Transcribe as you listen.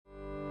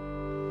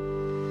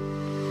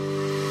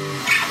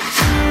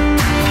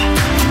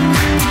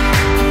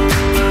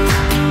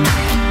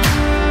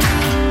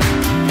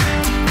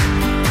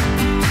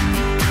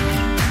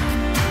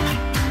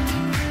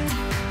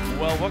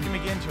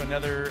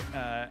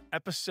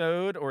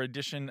episode or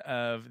edition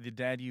of the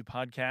Dad U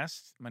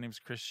podcast. My name is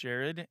Chris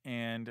Sherrod,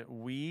 and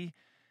we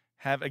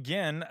have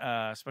again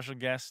a special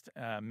guest,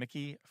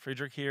 Mickey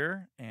Friedrich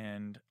here,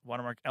 and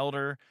Watermark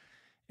Elder.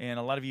 And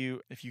a lot of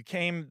you, if you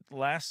came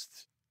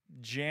last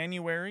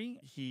January,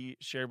 he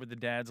shared with the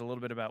dads a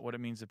little bit about what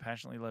it means to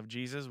passionately love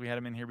Jesus. We had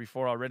him in here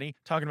before already,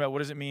 talking about what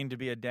does it mean to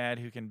be a dad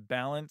who can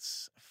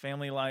balance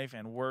family life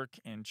and work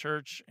and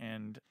church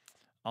and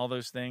all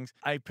those things.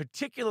 I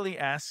particularly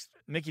asked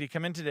Mickey to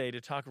come in today to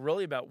talk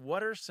really about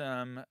what are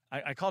some,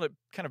 I called it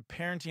kind of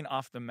parenting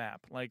off the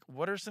map. Like,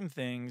 what are some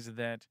things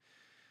that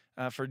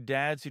for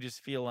dads who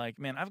just feel like,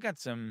 man, I've got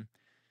some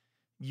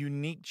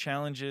unique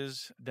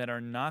challenges that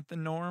are not the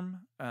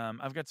norm.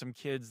 I've got some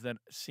kids that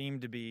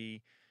seem to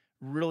be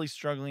really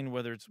struggling,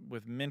 whether it's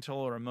with mental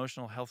or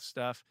emotional health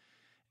stuff.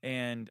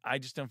 And I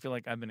just don't feel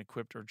like I've been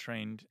equipped or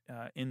trained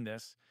in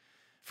this.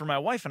 For my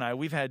wife and I,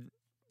 we've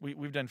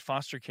done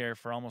foster care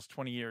for almost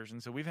 20 years.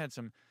 And so we've had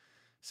some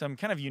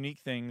kind of unique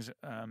things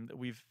that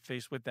we've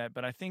faced with that.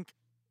 But I think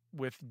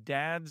with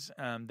dads,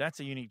 that's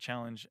a unique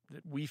challenge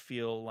that we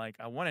feel like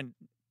I want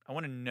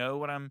to know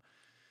what I'm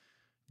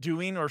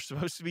doing or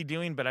supposed to be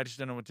doing, but I just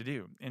don't know what to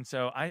do. And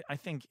so I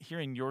think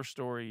hearing your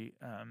story,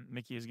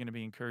 Mickey, is going to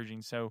be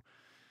encouraging. So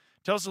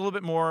tell us a little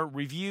bit more,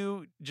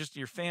 review just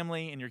your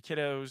family and your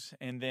kiddos,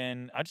 and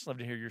then I'd just love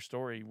to hear your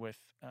story with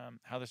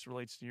how this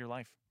relates to your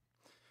life.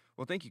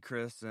 Well, thank you,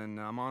 Chris, and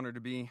I'm honored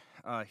to be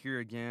here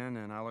again,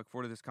 and I look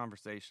forward to this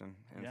conversation,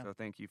 and so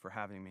thank you for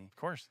having me. Of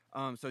course.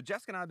 So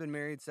Jessica and I have been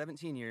married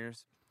 17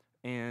 years,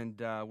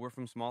 and we're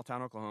from small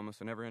town Oklahoma,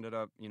 so never ended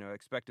up,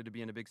 expected to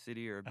be in a big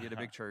city or be at a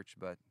big church,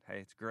 but hey,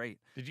 it's great.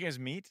 Did you guys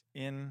meet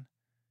in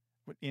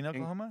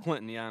Oklahoma? In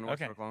Clinton, in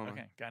West Oklahoma.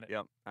 Okay, got it.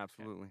 Yep,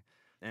 absolutely. Okay.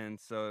 And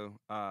so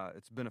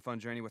it's been a fun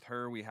journey with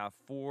her. We have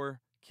 4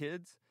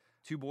 kids,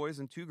 2 boys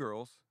and 2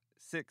 girls,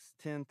 6,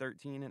 10,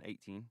 13, and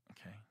 18.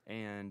 Okay.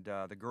 And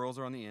the girls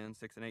are on the end,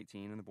 6 and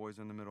 18, and the boys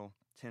are in the middle,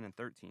 10 and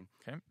 13.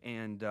 Okay.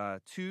 And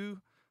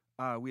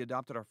we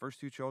adopted our first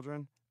 2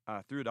 children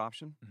through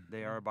adoption. Mm-hmm.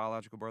 They are a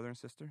biological brother and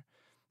sister.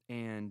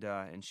 And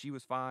she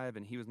was 5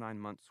 and he was 9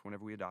 months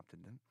whenever we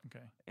adopted them.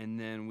 Okay. And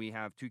then we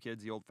have 2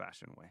 kids the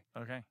old-fashioned way.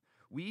 Okay.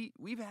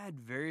 We've had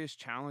various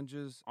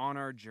challenges on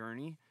our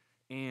journey,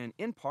 and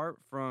in part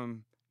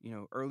from,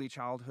 early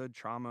childhood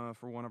trauma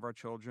for one of our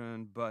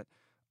children, but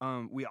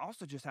we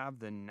also just have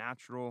the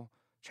natural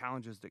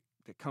challenges that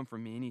come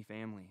from any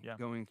family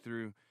going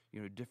through,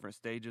 different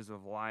stages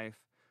of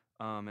life.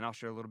 And I'll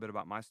share a little bit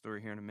about my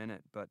story here in a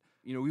minute. But,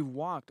 we've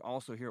walked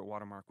also here at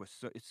Watermark with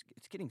it's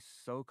getting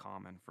so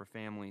common for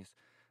families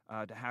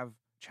to have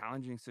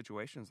challenging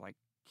situations like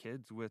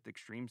kids with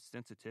extreme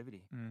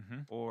sensitivity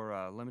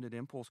or limited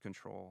impulse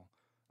control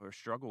or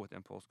struggle with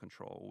impulse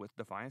control, with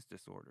defiance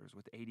disorders,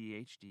 with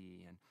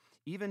ADHD, and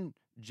even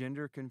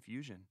gender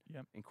confusion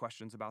and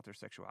questions about their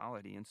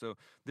sexuality. And so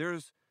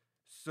there's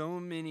so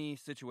many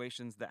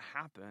situations that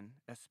happen,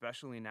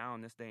 especially now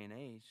in this day and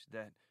age,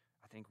 that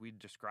I think we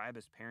describe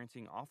as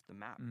parenting off the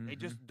map. Mm-hmm. They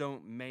just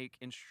don't make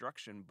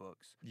instruction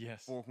books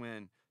for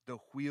when the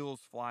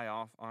wheels fly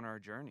off on our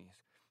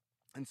journeys.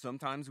 And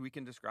sometimes we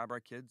can describe our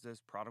kids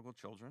as prodigal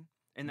children,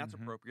 and that's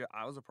appropriate.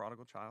 I was a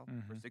prodigal child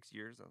for 6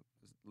 years. I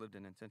lived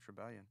in intense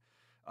rebellion.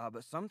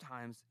 But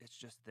sometimes it's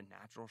just the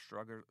natural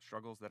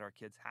struggles that our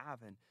kids have,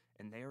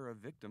 and they are a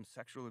victim.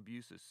 Sexual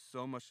abuse is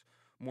so much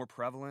more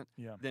prevalent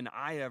than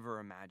I ever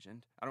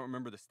imagined. I don't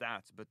remember the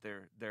stats, but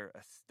they're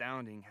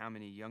astounding how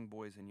many young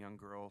boys and young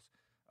girls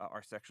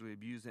are sexually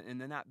abused,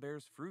 and then that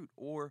bears fruit,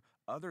 or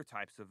other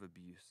types of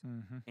abuse.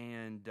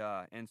 And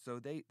so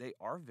they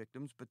are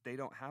victims, but they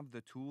don't have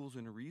the tools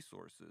and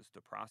resources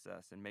to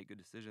process and make good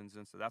decisions.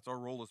 And so that's our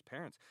role as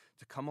parents,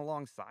 to come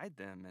alongside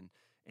them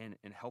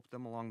and help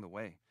them along the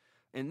way.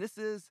 And this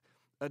is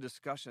a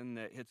discussion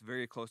that hits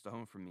very close to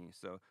home for me.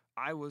 So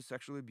I was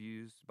sexually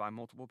abused by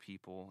multiple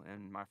people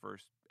in my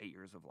first 8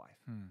 years of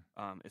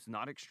life. It's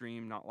not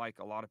extreme, not like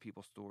a lot of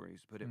people's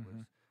stories, but it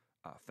was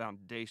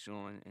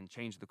foundational and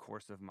changed the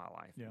course of my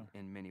life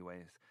in many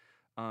ways.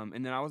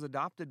 And then I was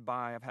adopted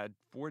I've had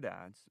 4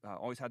 dads,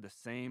 always had the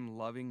same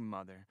loving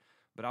mother,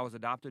 but I was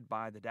adopted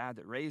by the dad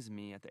that raised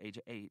me at the age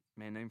of 8, a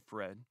man named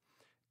Fred.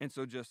 And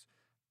so just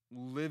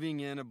living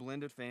in a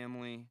blended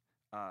family,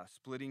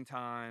 splitting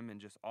time, and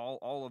just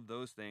all of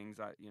those things.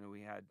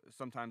 We had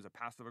sometimes a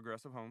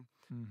passive-aggressive home,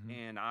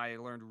 and I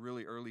learned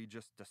really early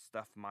just to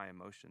stuff my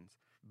emotions,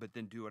 but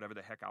then do whatever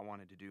the heck I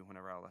wanted to do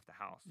whenever I left the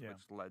house,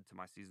 which led to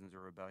my seasons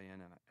of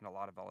rebellion and a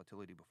lot of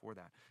volatility before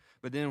that.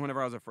 But then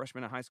whenever I was a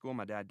freshman in high school,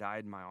 my dad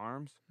died in my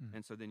arms,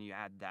 and so then you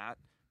add that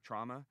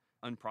trauma,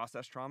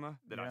 unprocessed trauma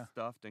that I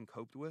stuffed and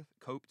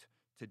coped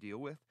to deal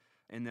with.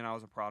 And then I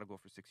was a prodigal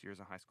for 6 years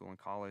in high school and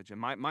college.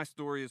 And my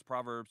story is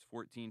Proverbs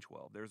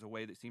 14:12. There's a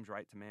way that seems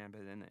right to man,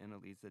 but in the end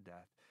it leads to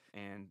death.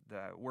 And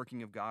the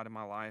working of God in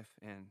my life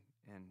and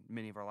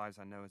many of our lives,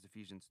 I know, is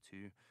Ephesians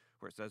 2,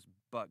 where it says,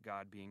 "But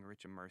God, being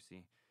rich in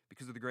mercy,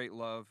 because of the great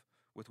love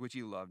with which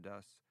he loved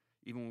us,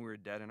 even when we were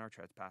dead in our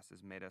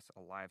trespasses, made us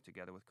alive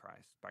together with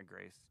Christ. By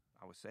grace,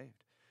 I was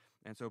saved."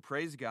 And so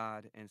praise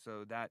God. And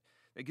so that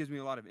that gives me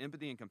a lot of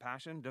empathy and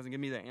compassion. Doesn't give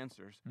me the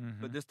answers,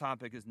 but this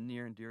topic is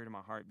near and dear to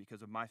my heart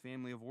because of my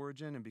family of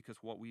origin and because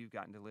what we've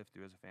gotten to live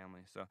through as a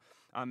family. So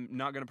I'm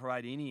not going to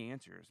provide any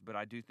answers, but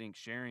I do think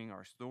sharing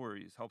our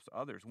stories helps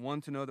others.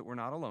 One, to know that we're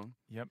not alone.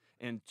 Yep.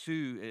 And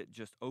two, it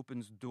just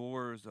opens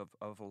doors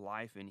of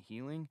life and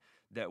healing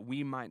that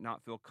we might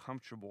not feel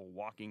comfortable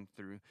walking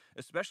through,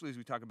 especially as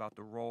we talk about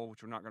the role,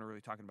 which we're not going to really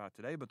talk about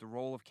today, but the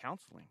role of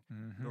counseling,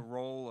 the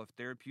role of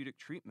therapeutic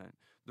treatment,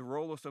 the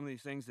role of some of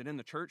these things that in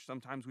the church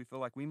sometimes we feel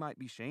like we might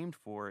be shamed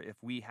for if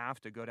we have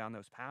to go down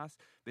those paths,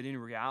 but in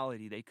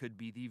reality they could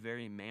be the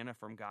very manna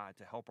from God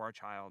to help our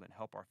child and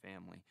help our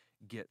family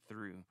get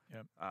through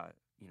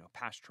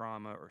past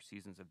trauma or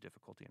seasons of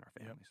difficulty in our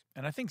families.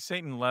 And I think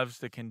Satan loves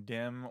to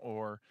condemn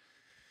or,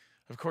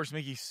 of course,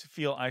 make you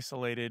feel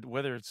isolated,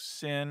 whether it's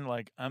sin,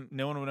 like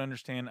no one would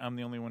understand, I'm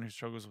the only one who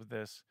struggles with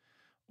this,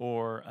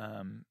 or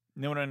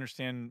no one would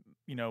understand,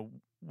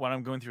 what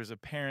I'm going through as a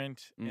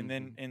parent,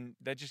 and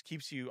that just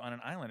keeps you on an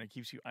island. It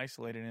keeps you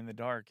isolated in the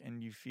dark,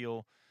 and you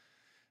feel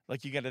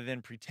like you got to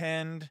then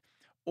pretend.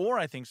 Or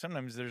I think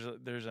sometimes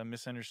there's a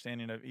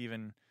misunderstanding of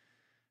even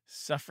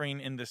suffering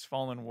in this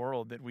fallen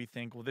world that we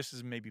think, well, this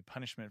is maybe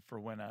punishment for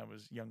when I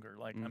was younger.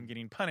 Like I'm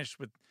getting punished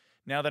with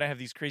now that I have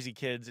these crazy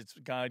kids. It's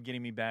God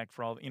getting me back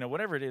for all,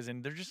 whatever it is.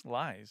 And they're just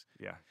lies.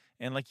 Yeah.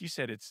 And like you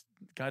said, it's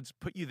God's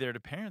put you there to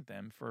parent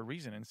them for a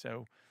reason. And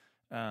so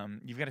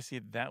you've got to see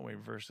it that way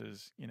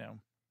versus,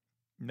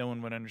 no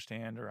one would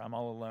understand or I'm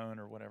all alone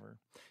or whatever.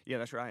 Yeah,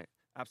 that's right.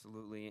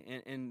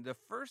 Absolutely. And the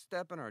first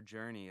step in our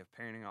journey of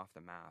parenting off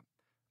the map,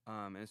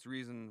 and it's the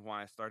reason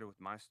why I started with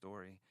my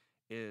story,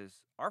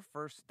 is our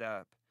first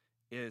step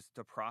is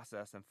to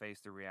process and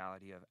face the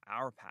reality of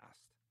our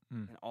past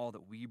and all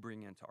that we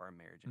bring into our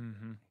marriage and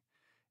family.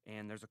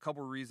 And there's a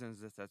couple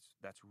reasons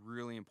that's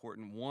really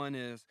important. One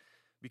is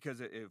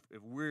because if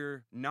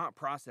we're not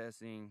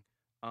processing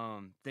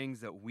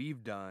things that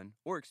we've done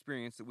or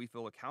experienced that we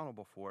feel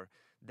accountable for,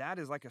 that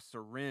is like a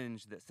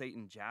syringe that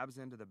Satan jabs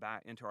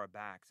into our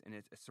backs, and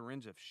it's a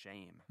syringe of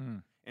shame.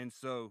 And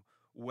so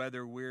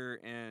whether we're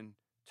in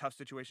tough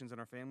situations in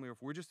our family, or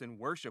if we're just in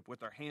worship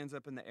with our hands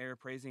up in the air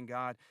praising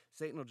God,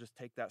 Satan will just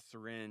take that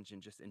syringe and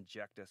just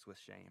inject us with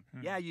shame.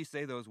 Yeah, you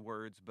say those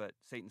words, but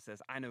Satan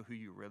says, I know who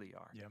you really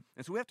are. Yep.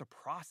 And so we have to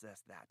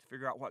process that to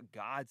figure out what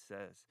God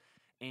says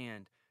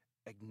and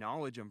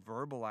acknowledge and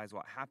verbalize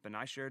what happened.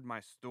 I shared my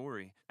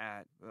story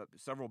at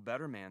several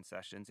Better Man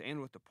sessions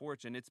and with the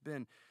porch, and it's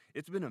been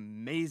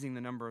amazing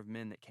the number of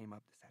men that came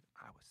up that said,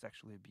 I was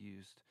sexually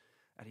abused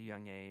at a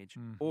young age,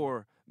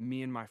 or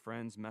me and my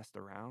friends messed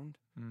around,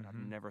 and I've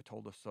never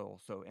told a soul.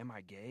 So am I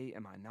gay?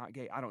 Am I not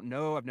gay? I don't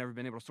know. I've never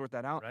been able to sort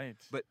that out. Right.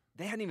 But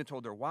they hadn't even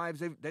told their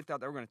wives. They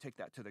thought they were going to take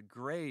that to the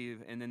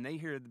grave, and then they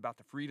hear about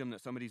the freedom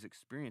that somebody's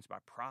experienced by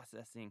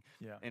processing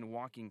and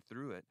walking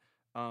through it.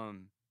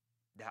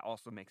 That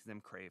also makes them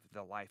crave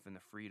the life and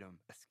the freedom,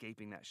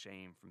 escaping that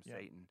shame from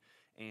Satan.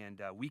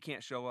 And we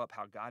can't show up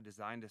how God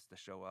designed us to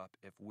show up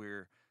if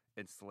we're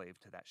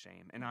enslaved to that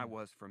shame. And I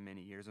was for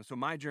many years. And so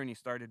my journey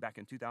started back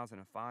in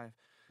 2005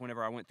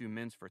 whenever I went through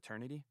men's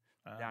fraternity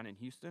down in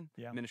Houston,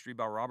 ministry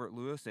by Robert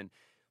Lewis, and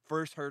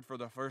first heard for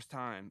the first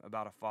time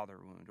about a father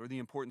wound or the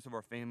importance of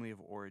our family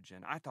of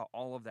origin. I thought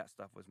all of that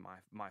stuff was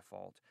my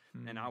fault.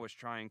 And I was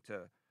trying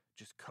to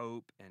just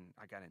cope, and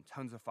I got in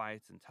tons of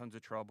fights and tons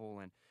of trouble.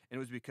 And it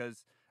was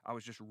because I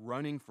was just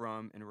running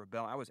from and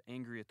rebelling. I was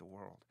angry at the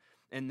world.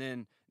 And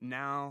then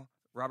now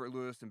Robert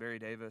Lewis and Barry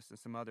Davis and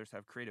some others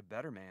have created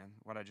Better Man,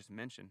 what I just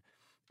mentioned.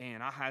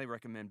 And I highly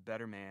recommend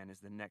Better Man as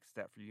the next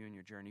step for you in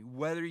your journey.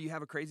 Whether you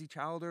have a crazy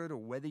childhood or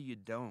whether you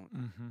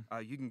don't,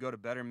 you can go to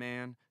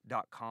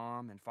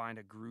betterman.com and find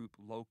a group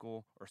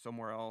local or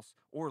somewhere else,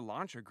 or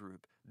launch a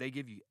group. They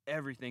give you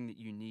everything that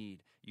you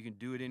need. You can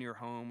do it in your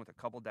home with a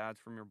couple dads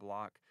from your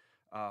block.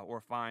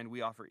 Or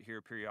we offer it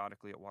here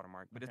periodically at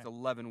Watermark, but it's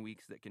 11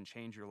 weeks that can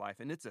change your life,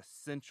 and it's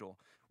essential.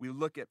 We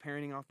look at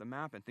parenting off the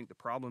map and think the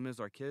problem is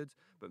our kids,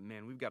 but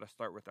man, we've got to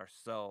start with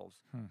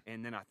ourselves,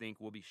 and then I think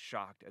we'll be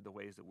shocked at the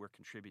ways that we're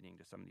contributing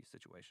to some of these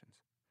situations.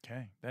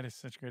 Okay, that is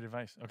such great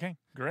advice. Okay,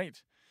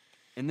 great.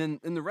 And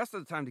then in the rest of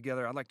the time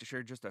together, I'd like to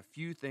share just a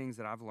few things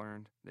that I've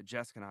learned, that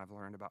Jessica and I have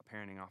learned about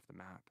parenting off the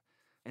map.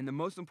 And the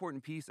most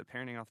important piece of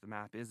parenting off the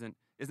map isn't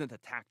the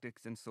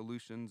tactics and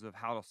solutions of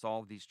how to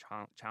solve these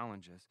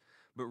challenges,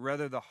 but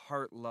rather the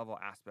heart-level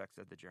aspects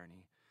of the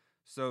journey.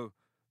 So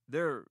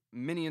there are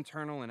many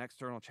internal and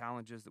external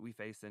challenges that we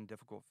face in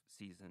difficult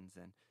seasons,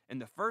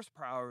 and the first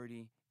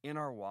priority in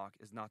our walk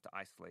is not to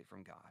isolate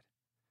from God.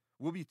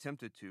 We'll be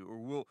tempted to,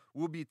 or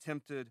we'll be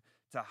tempted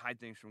to hide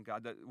things from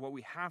God. What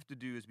we have to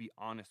do is be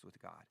honest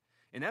with God.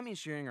 And that means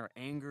sharing our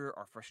anger,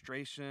 our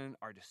frustration,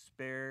 our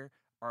despair,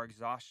 our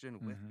exhaustion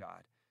with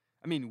God.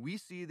 I mean, we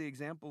see the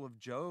example of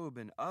Job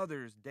and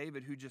others,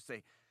 David, who just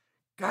say,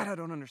 God, I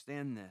don't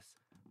understand this.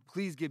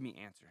 Please give me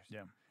answers.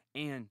 Yeah.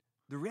 And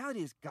the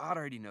reality is God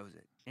already knows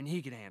it, and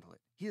he can handle it.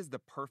 He is the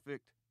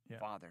perfect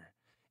father,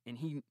 and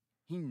he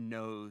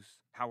knows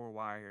how we're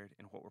wired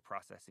and what we're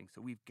processing.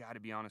 So we've got to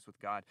be honest with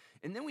God.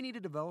 And then we need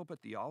to develop a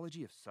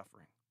theology of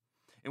suffering.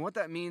 And what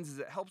that means is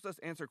it helps us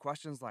answer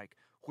questions like,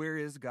 where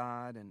is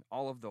God? And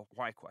all of the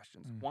why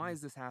questions. Why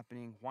is this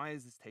happening? Why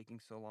is this taking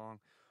so long?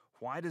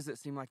 Why does it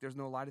seem like there's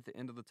no light at the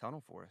end of the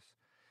tunnel for us?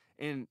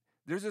 And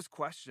there's this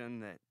question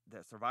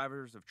that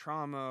survivors of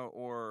trauma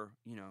or,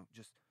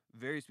 just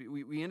various people,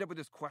 we end up with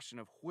this question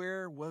of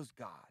where was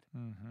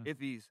God? If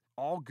he's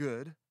all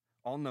good,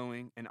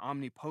 all-knowing, and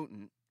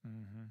omnipotent,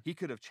 he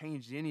could have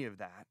changed any of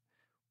that.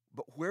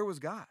 But where was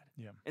God?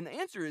 Yeah. And the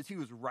answer is he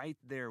was right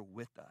there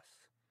with us.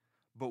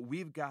 But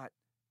we've got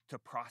to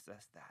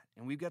process that.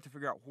 And we've got to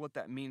figure out what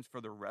that means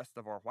for the rest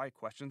of our why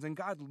questions. And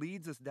God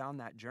leads us down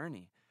that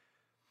journey.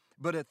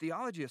 But a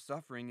theology of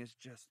suffering is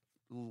just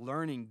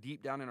learning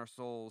deep down in our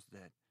souls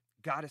that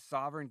God is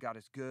sovereign, God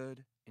is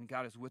good, and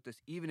God is with us,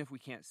 even if we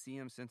can't see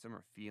him, sense him,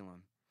 or feel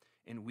him.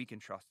 And we can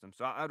trust him.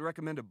 So I'd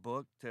recommend a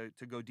book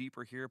to go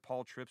deeper here.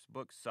 Paul Tripp's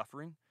book,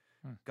 Suffering,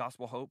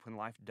 Gospel Hope When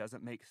Life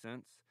Doesn't Make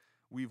Sense.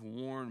 We've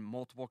worn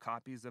multiple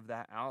copies of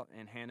that out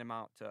and hand them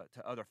out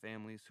to other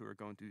families who are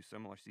going through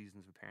similar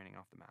seasons of parenting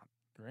off the map.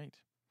 Great.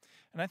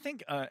 And I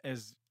think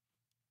as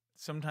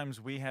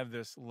sometimes we have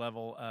this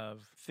level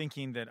of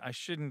thinking that I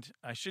shouldn't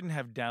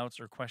have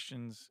doubts or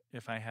questions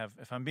if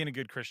I'm being a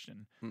good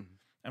Christian.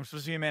 I'm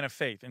supposed to be a man of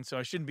faith, and so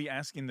I shouldn't be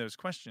asking those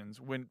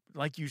questions. When,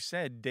 like you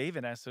said,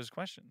 David asked those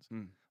questions.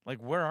 Like,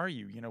 where are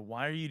you?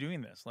 Why are you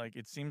doing this? Like,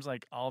 it seems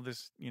like all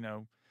this,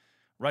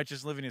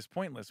 righteous living is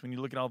pointless. When you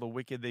look at all the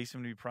wicked, they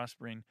seem to be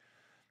prospering.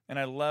 And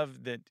I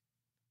love that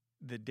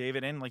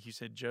David and, like you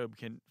said, Job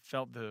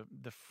felt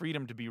the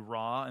freedom to be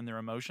raw in their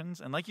emotions.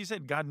 And like you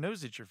said, God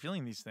knows that you're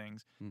feeling these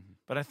things.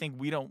 But I think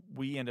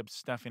we end up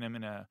stuffing them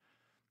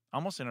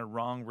almost in a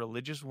wrong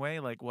religious way.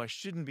 Like, well, I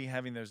shouldn't be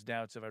having those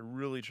doubts if I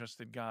really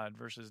trusted God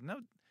versus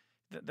no,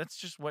 that's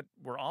just what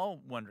we're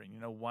all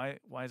wondering, why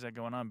is that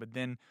going on? But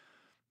then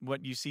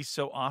what you see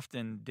so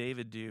often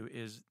David do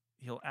is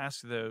he'll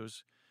ask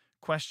those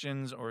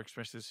questions or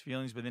express his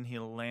feelings, but then he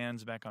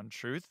lands back on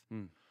truth.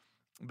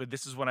 But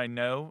this is what I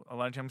know. A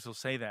lot of times he'll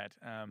say that,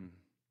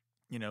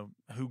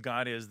 who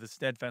God is, the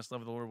steadfast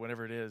love of the Lord,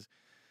 whatever it is.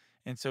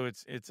 And so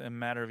it's a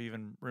matter of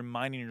even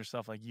reminding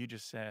yourself, like you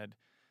just said,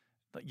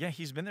 like, yeah,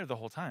 he's been there the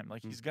whole time.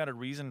 Like he's got a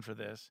reason for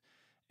this.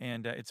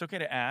 And it's okay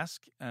to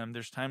ask.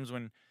 There's times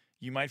when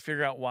you might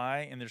figure out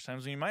why, and there's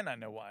times when you might not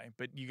know why.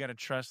 But you got to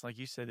trust, like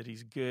you said, that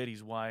he's good,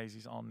 he's wise,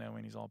 he's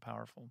all-knowing, he's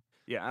all-powerful.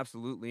 Yeah,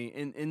 absolutely.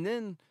 And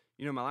then,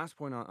 my last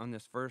point on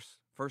this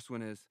first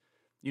one is,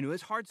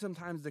 it's hard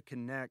sometimes to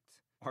connect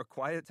our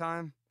quiet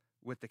time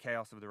with the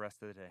chaos of the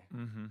rest of the day,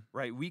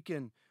 right? We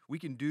can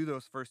do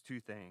those first two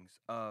things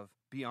of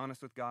be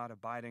honest with God,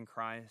 abide in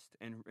Christ,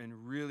 and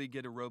really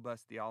get a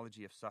robust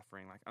theology of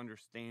suffering, like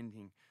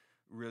understanding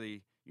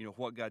really,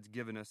 what God's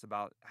given us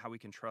about how we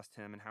can trust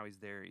him and how he's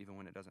there even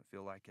when it doesn't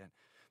feel like it.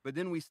 But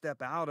then we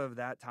step out of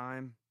that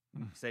time,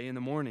 say in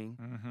the morning,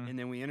 and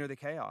then we enter the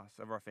chaos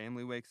of our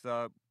family wakes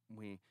up.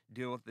 We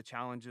deal with the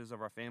challenges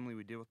of our family.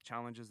 We deal with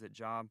challenges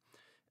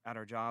at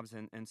our jobs.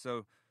 And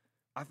so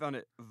I found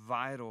it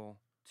vital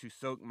to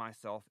soak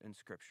myself in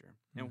Scripture.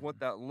 And what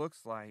that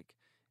looks like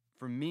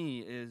for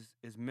me is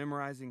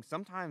memorizing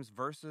sometimes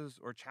verses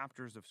or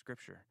chapters of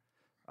Scripture.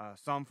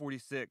 Psalm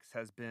 46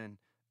 has been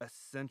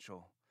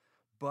essential.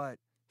 But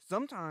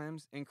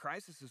sometimes in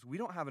crises, we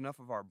don't have enough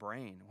of our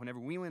brain. Whenever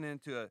we went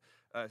into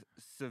a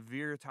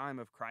severe time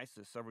of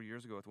crisis several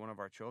years ago with one of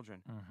our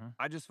children,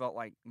 I just felt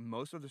like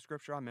most of the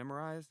Scripture I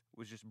memorized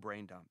was just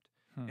brain dumped.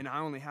 And I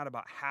only had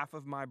about half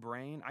of my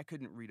brain. I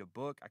couldn't read a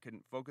book. I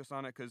couldn't focus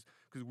on it because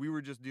we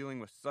were just dealing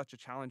with such a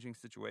challenging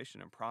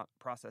situation and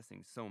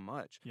processing so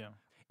much. Yeah.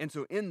 And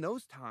so in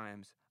those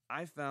times,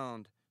 I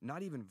found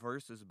not even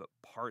verses, but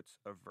parts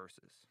of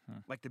verses.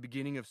 Like the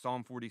beginning of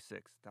Psalm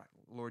 46, that,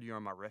 Lord, you are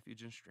my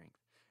refuge and strength.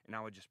 And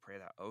I would just pray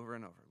that over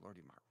and over. Lord,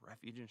 you're my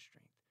refuge and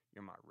strength.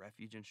 You're my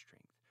refuge and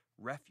strength.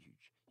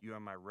 Refuge. You are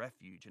my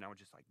refuge. And I would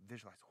just like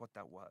visualize what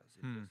that was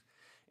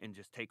and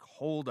just take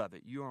hold of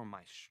it. You are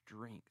my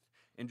strength.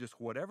 And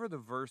just whatever the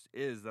verse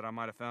is that I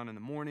might have found in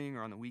the morning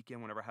or on the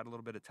weekend, whenever I had a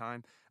little bit of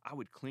time, I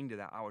would cling to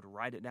that. I would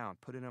write it down,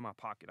 put it in my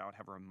pocket. I would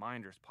have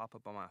reminders pop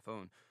up on my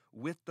phone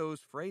with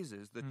those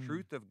phrases, the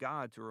truth of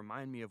God to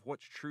remind me of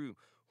what's true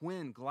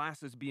when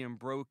glass is being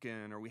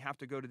broken or we have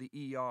to go to the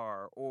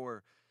ER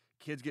or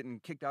kids getting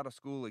kicked out of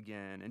school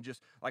again and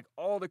just like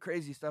all the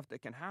crazy stuff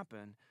that can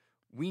happen.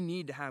 We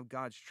need to have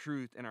God's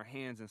truth in our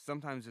hands, and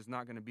sometimes it's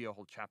not going to be a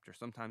whole chapter.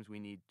 Sometimes we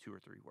need 2 or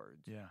 3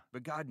 words. Yeah.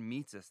 But God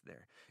meets us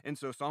there. And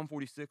so Psalm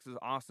 46 is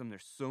awesome.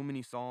 There's so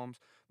many Psalms.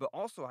 But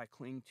also I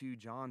cling to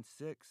John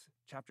 6,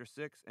 chapter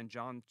 6, and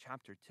John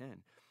chapter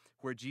 10,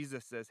 where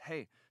Jesus says,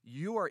 hey,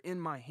 you are in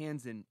my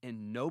hands, and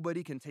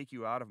nobody can take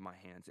you out of my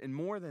hands. And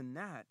more than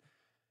that,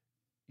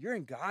 you're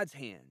in God's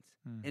hands,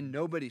 and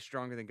nobody's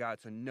stronger than God,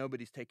 so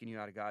nobody's taking you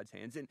out of God's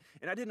hands. And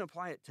I didn't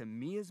apply it to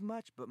me as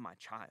much, but my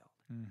child,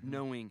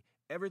 knowing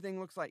everything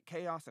looks like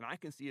chaos, and I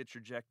can see a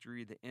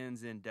trajectory that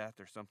ends in death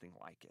or something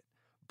like it.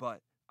 But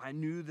I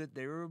knew that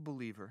they were a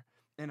believer,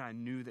 and I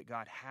knew that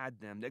God had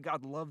them, that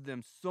God loved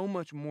them so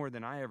much more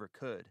than I ever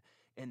could,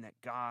 and that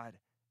God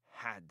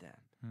had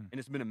then. And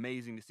it's been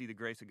amazing to see the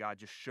grace of God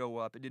just show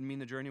up. It didn't mean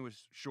the journey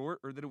was short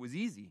or that it was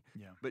easy.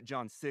 Yeah. But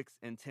John 6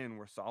 and 10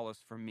 were solace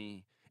for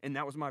me. And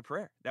that was my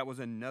prayer. That was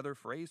another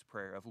phrase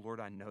prayer of,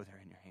 Lord, I know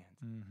they're in your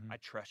hands. I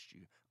trust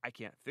you. I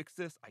can't fix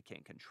this. I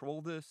can't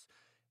control this.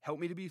 Help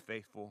me to be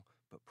faithful,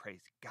 but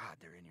praise God,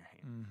 they're in your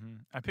hands.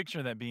 I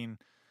picture that being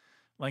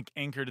like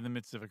anchored in the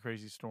midst of a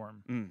crazy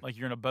storm. Like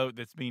you're in a boat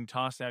that's being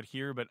tossed out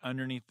here, but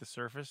underneath the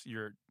surface,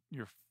 you're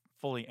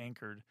fully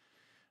anchored.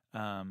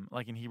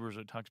 Like in Hebrews,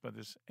 it talks about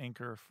this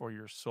anchor for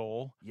your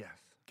soul. Yes.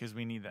 Because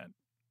we need that.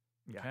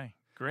 Yeah. Okay,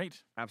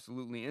 great.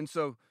 Absolutely. And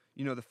so,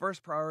 the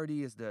first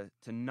priority is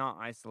to not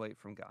isolate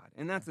from God.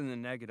 And that's in the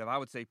negative. I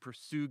would say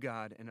pursue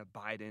God and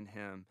abide in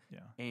him. Yeah.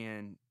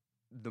 And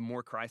the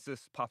more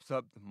crisis pops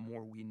up, the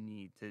more we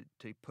need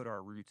to put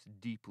our roots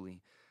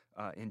deeply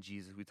in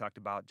Jesus. We talked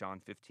about John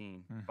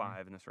 15,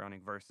 5 and the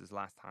surrounding verses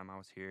last time I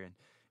was here.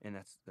 And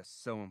that's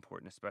so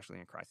important, especially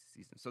in crisis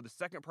season. So the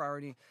second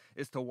priority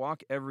is to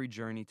walk every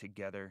journey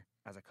together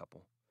as a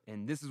couple.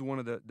 And this is one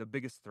of the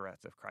biggest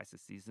threats of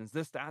crisis seasons.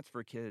 The stats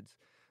for kids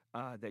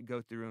that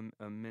go through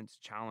immense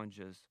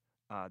challenges,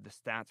 the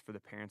stats for the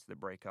parents that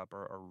break up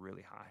are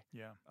really high.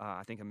 Yeah.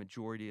 I think a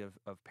majority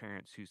of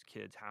parents whose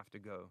kids have to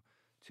go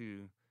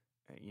to,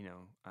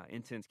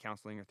 intense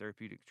counseling or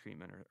therapeutic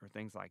treatment or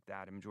things like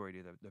that, a majority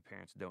of the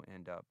parents don't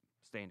end up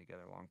staying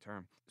together long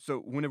term. So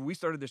whenever we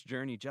started this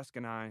journey, Jessica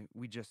and I,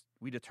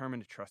 we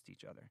determined to trust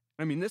each other.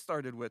 I mean, this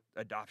started with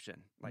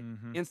adoption, like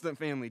instant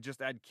family,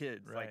 just add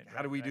kids. Right,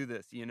 how do we do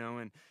this?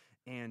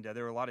 And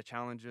there were a lot of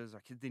challenges. Our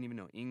kids didn't even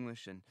know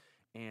English,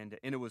 and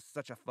it was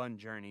such a fun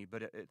journey.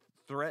 But it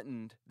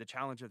threatened, the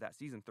challenge of that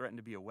season threatened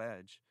to be a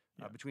wedge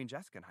between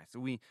Jessica and I. So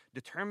we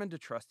determined to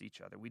trust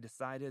each other. We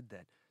decided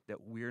that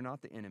we're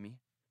not the enemy.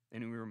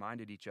 And we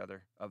reminded each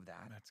other of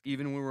that.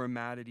 Even when we were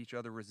mad at each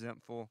other,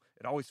 resentful,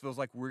 it always feels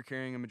like we're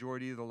carrying a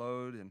majority of the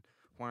load, and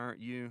why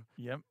aren't you?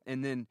 Yep.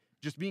 And then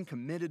just being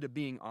committed to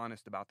being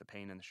honest about the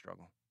pain and the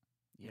struggle.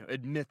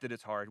 Admit that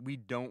it's hard. We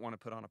don't want to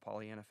put on a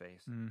Pollyanna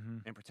face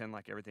and pretend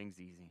like everything's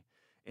easy.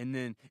 And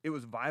then it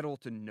was vital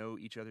to know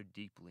each other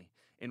deeply.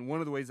 And one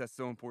of the ways that's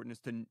so important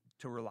is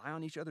to rely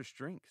on each other's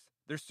strengths.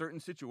 There's certain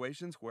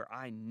situations where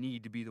I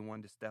need to be the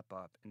one to step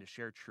up and to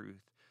share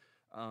truth.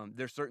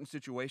 There's certain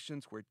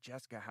situations where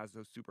Jessica has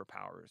those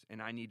superpowers, and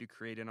I need to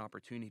create an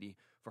opportunity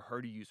for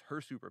her to use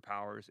her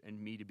superpowers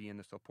and me to be in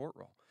the support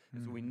role.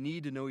 And so we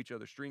need to know each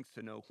other's strengths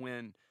to know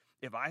when,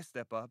 if I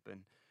step up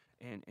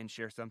and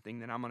share something,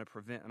 then I'm going to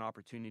prevent an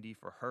opportunity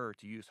for her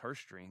to use her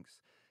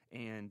strengths,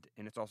 and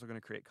it's also going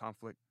to create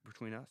conflict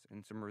between us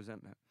and some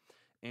resentment.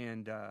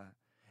 And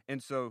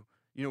so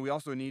we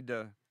also need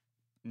to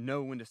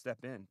know when to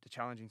step in to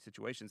challenging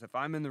situations. If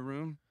I'm in the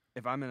room.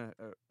 If I'm in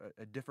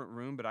a different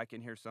room, but I can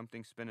hear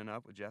something spinning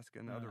up with Jessica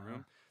in the other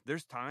room,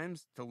 there's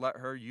times to let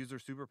her use her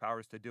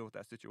superpowers to deal with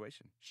that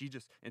situation. She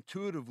just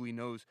intuitively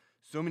knows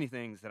so many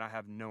things that I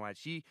have no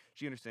idea.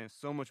 She understands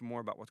so much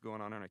more about what's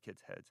going on in our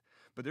kids' heads.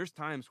 But there's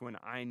times when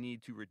I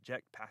need to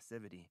reject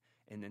passivity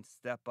and then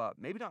step up.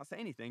 Maybe not say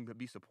anything, but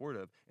be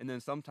supportive. And then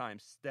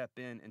sometimes step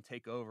in and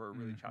take over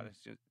really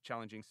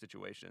challenging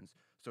situations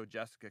so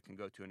Jessica can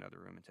go to another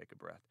room and take a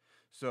breath.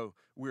 So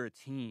we're a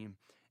team.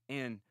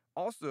 And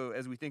also,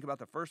 as we think about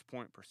the first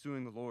point,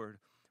 pursuing the Lord,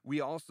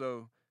 we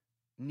also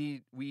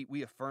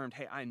we affirmed,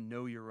 hey, I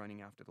know you're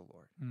running after the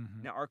Lord.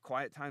 Now, our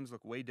quiet times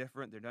look way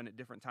different. They're done at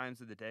different times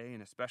of the day,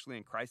 and especially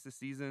in crisis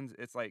seasons,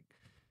 it's like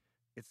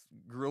it's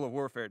guerrilla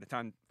warfare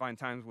to find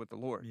times with the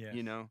Lord,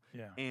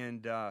 Yeah.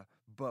 And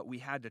but we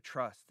had to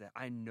trust that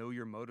I know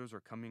your motives are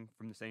coming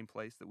from the same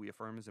place that we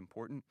affirm is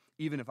important,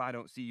 even if I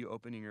don't see you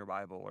opening your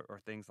Bible or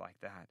things like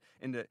that,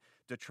 and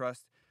to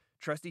trust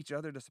each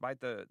other despite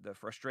the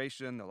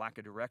frustration, the lack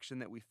of direction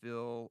that we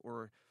feel.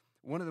 Or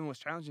one of the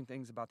most challenging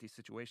things about these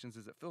situations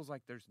is it feels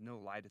like there's no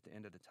light at the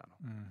end of the tunnel.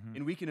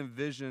 And we can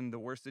envision the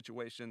worst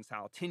situations,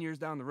 how 10 years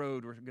down the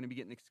road, we're going to be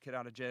getting this kid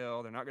out of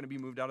jail. They're not going to be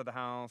moved out of the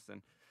house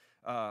and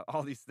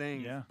all these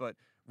things. Yeah. But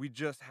we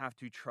just have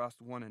to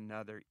trust one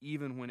another,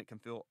 even when it can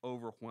feel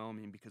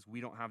overwhelming because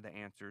we don't have the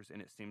answers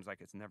and it seems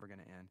like it's never going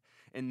to end.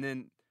 And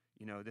then,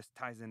 this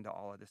ties into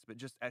all of this, but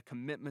just a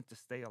commitment to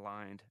stay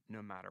aligned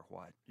no matter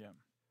what. Yeah.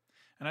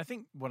 And I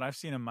think what I've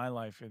seen in my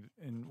life,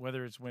 and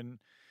whether it's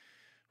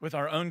with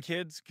our own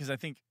kids, because I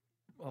think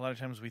a lot of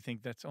times we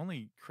think that's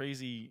only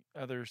crazy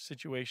other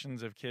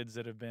situations of kids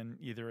that have been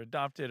either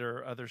adopted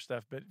or other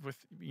stuff, but with,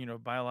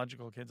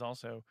 biological kids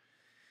also,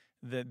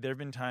 that there have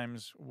been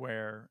times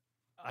where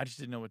I just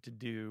didn't know what to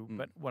do.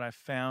 But what I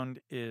found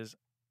is,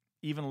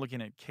 even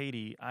looking at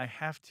Katie, I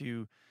have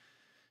to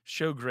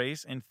show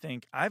grace and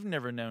think, I've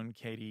never known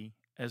Katie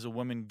as a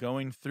woman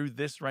going through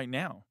this right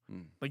now.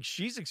 Like,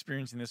 she's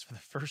experiencing this for the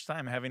first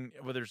time, having,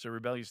 whether it's a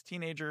rebellious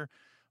teenager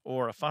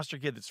or a foster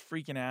kid that's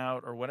freaking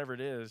out or whatever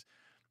it is.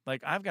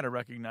 Like, I've got to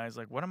recognize,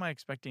 like, what am I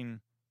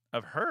expecting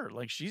of her?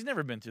 Like, she's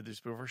never been through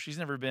this before. She's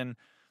never been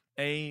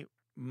a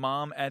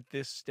mom at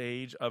this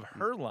stage of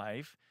her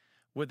life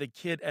with a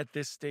kid at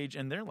this stage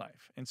in their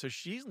life. And so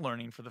she's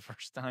learning for the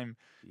first time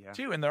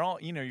too. And they're all,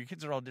 your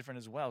kids are all different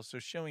as well. So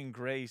showing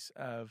grace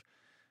of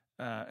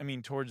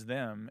towards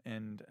them,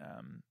 and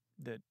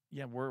that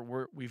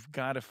we've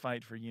got to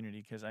fight for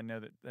unity, because I know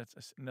that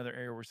that's another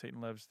area where Satan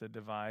loves to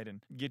divide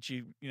and get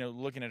you,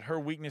 looking at her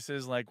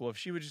weaknesses, like, well, if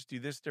she would just do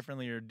this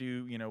differently or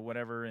do,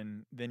 whatever,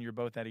 and then you're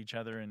both at each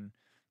other, and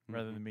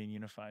rather than being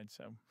unified.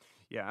 So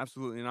yeah,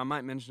 absolutely. And I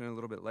might mention it a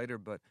little bit later,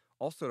 but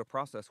also to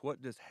process,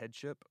 what does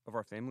headship of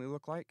our family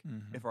look like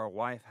if our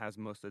wife has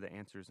most of the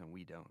answers and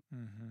we don't?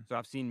 So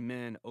I've seen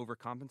men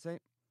overcompensate,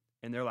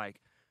 and they're like,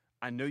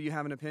 I know you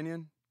have an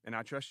opinion and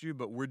I trust you,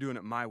 but we're doing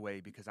it my way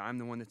because I'm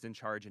the one that's in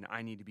charge and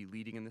I need to be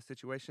leading in this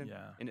situation.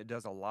 Yeah. And it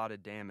does a lot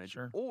of damage.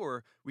 Sure.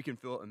 Or we can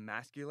feel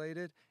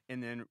emasculated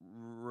and then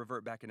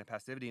revert back into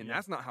passivity. And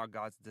that's not how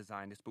God's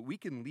designed us. But we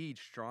can lead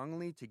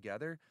strongly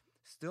together,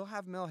 still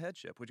have male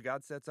headship, which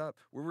God sets up.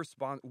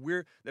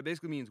 That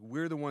basically means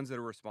we're the ones that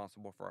are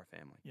responsible for our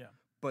family. Yeah.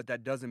 But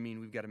that doesn't mean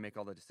we've got to make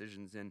all the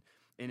decisions. And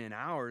in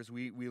ours,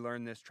 we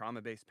learned this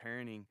trauma-based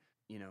parenting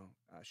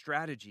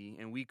strategy,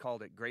 and we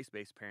called it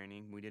grace-based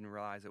parenting. We didn't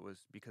realize it was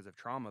because of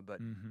trauma, but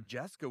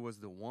Jessica was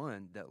the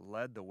one that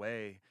led the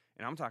way.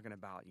 And I'm talking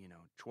about,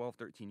 12,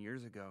 13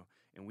 years ago,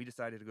 and we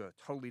decided to go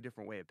a totally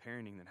different way of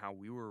parenting than how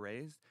we were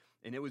raised.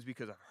 And it was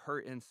because of her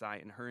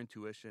insight and her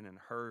intuition and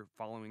her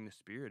following the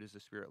Spirit as the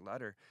Spirit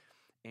led her.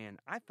 And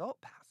I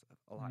felt passive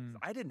a lot.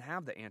 I didn't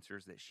have the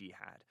answers that she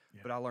had,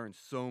 but I learned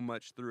so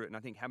much through it. And I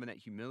think having that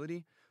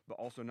humility, but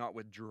also not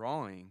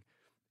withdrawing,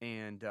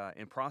 and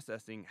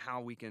processing how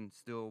we can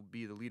still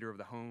be the leader of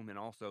the home and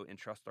also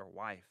entrust our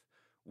wife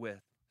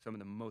with some of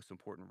the most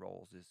important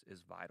roles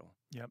is vital.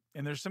 Yep.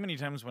 And there's so many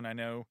times when I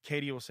know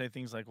Katie will say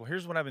things like, well,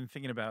 here's what I've been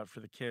thinking about for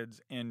the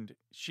kids. And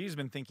she's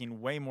been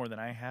thinking way more than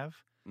I have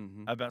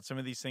about some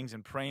of these things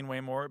and praying way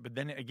more. But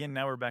then again,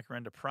 now we're back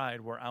around to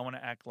pride, where I want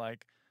to act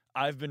like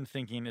I've been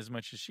thinking as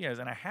much as she has,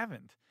 and I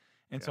haven't.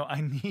 And so I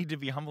need to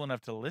be humble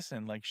enough to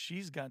listen. Like,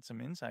 she's got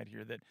some insight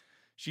here that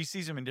she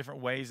sees them in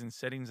different ways and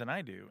settings than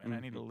I do. And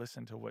I need to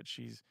listen to what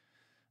she's,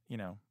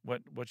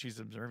 what she's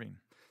observing.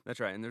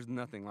 That's right. And there's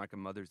nothing like a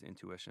mother's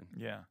intuition.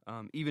 Yeah.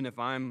 Even if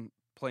I'm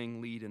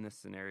playing lead in this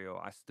scenario,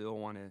 I still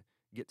want to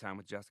get time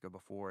with Jessica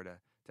before to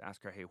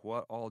ask her, hey,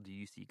 what all do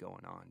you see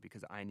going on?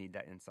 Because I need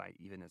that insight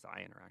even as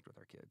I interact with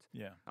our kids.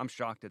 Yeah. I'm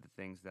shocked at the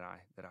things that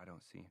I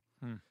don't see.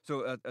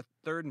 So a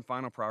third and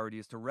final priority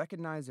is to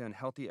recognize the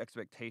unhealthy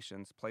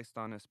expectations placed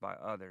on us by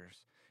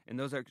others. And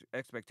those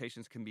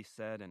expectations can be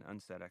said and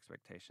unsaid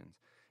expectations.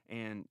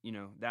 And,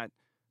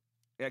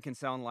 that can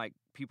sound like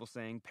people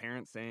saying,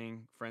 parents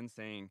saying, friends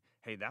saying,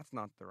 hey, that's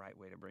not the right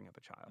way to bring up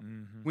a child.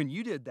 When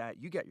you did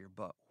that, you got your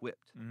butt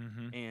whipped.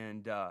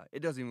 And it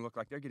doesn't even look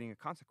like they're getting a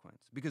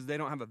consequence because they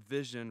don't have a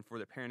vision for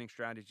the parenting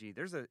strategy.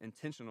 There's an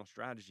intentional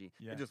strategy.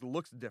 It just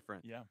looks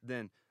different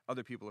than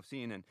other people have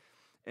seen.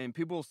 And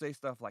people will say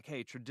stuff like,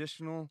 hey,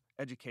 traditional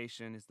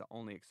education is the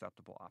only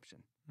acceptable option.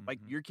 Like,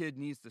 your kid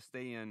needs to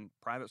stay in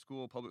private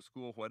school, public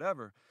school,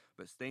 whatever,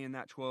 but stay in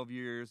that 12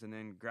 years and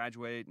then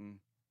graduate.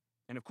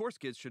 And of course,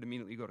 kids should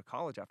immediately go to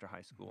college after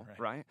high school,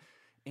 right?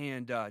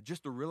 And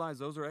just to realize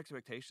those are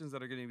expectations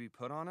that are going to be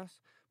put on us.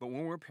 But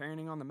when we're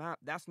parenting on the map,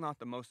 that's not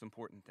the most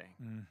important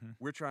thing.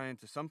 We're trying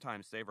to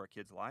sometimes save our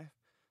kids' life.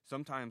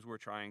 Sometimes we're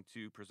trying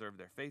to preserve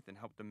their faith and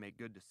help them make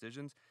good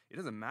decisions. It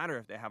doesn't matter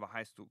if they have a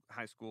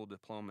high school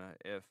diploma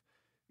if,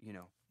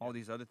 all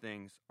these other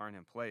things aren't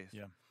in place.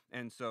 Yeah.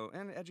 And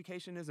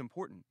education is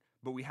important,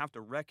 but we have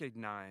to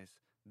recognize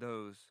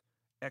those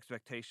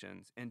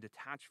expectations and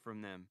detach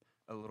from them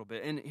a little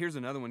bit. And here's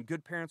another one.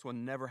 Good parents will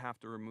never have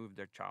to remove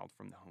their child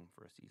from the home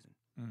for a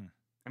season.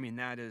 I mean,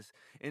 that is,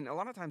 and a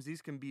lot of times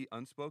these can be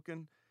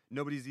unspoken.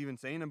 Nobody's even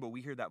saying them, but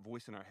we hear that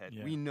voice in our head.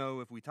 Yeah. We know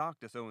if we talk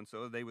to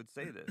so-and-so, they would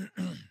say this.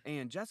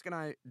 And Jessica and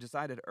I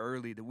decided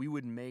early that we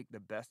would make the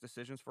best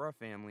decisions for our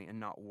family and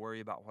not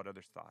worry about what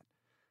others thought.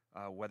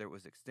 Whether it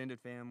was extended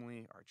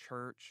family, our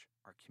church,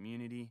 our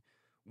community,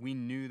 we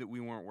knew that we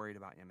weren't worried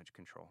about image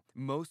control.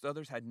 Most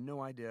others had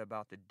no idea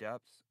about the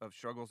depths of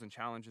struggles and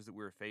challenges that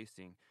we were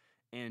facing,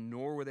 and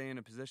nor were they in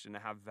a position to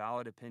have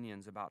valid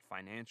opinions about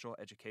financial,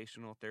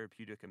 educational,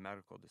 therapeutic, and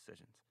medical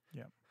decisions.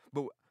 Yeah.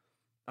 But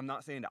I'm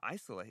not saying to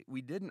isolate.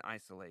 We didn't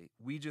isolate.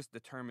 We just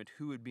determined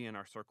who would be in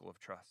our circle of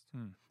trust.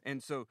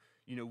 And so,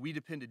 we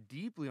depended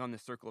deeply on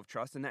this circle of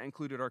trust, and that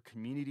included our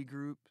community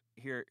group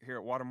here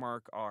at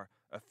Watermark,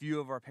 a few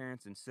of our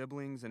parents and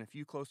siblings, and a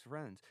few close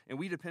friends. And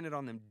we depended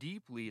on them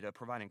deeply to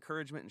provide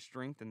encouragement and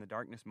strength in the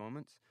darkness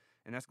moments.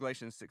 And that's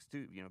Galatians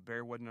 6:2,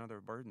 bear one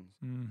another's burdens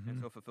and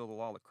so fulfill the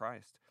law of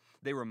Christ.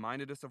 They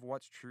reminded us of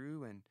what's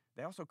true, and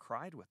they also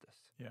cried with us.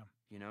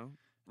 Yeah.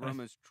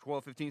 Romans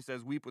 12:15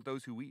 says, weep with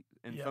those who weep.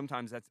 And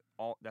sometimes that's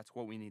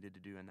what we needed to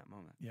do in that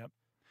moment. Yep.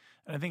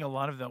 And I think a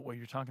lot of that, what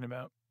you're talking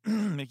about,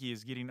 Mickey,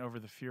 is getting over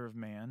the fear of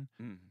man,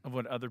 of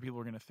what other people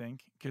are going to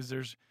think. Because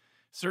there's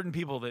certain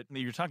people that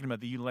you're talking about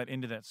that you let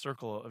into that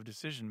circle of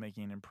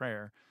decision-making and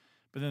prayer.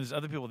 But then there's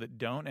other people that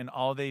don't, and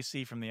all they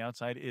see from the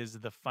outside is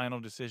the final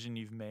decision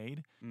you've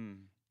made.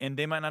 And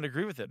they might not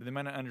agree with it. They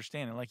might not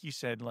understand it. Like you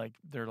said,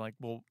 they're like,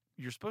 well,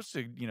 you're supposed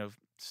to,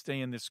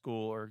 stay in this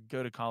school or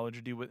go to college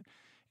or do what,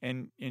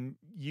 and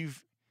you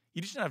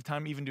just don't have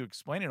time even to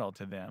explain it all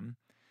to them.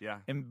 Yeah.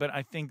 But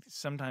I think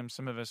sometimes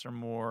some of us are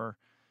more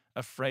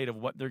afraid of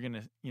what they're going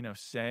to,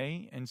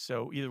 say. And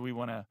so either we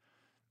want to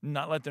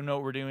not let them know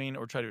what we're doing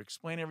or try to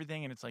explain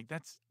everything. And it's like,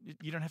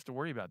 you don't have to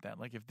worry about that.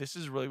 Like, if this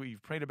is really what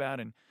you've prayed about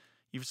and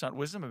you've sought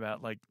wisdom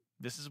about, like,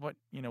 this is what,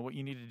 what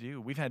you need to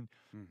do. We've had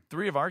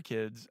 3 of our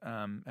kids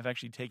have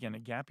actually taken a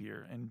gap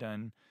year and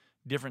done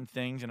different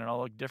things, and it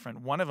all looked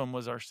different. One of them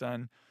was our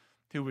son,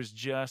 who was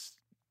just,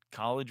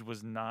 college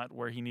was not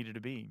where he needed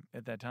to be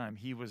at that time.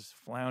 He was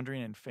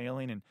floundering and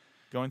failing and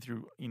going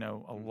through,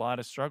 a lot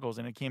of struggles.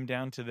 And it came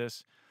down to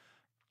this.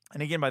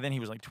 And again, by then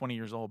he was like 20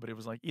 years old, but it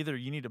was like, either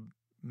you need to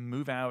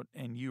move out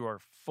and you are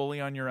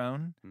fully on your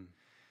own.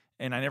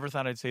 And I never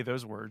thought I'd say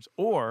those words,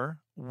 or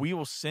we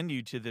will send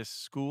you to this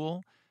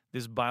school,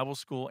 this Bible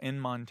school in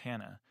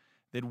Montana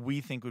that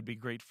we think would be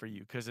great for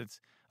you, because it's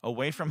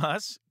away from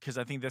us, because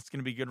I think that's going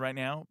to be good right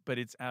now, but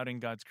it's out in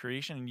God's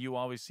creation, and you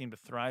always seem to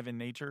thrive in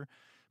nature,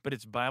 but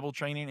it's Bible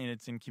training and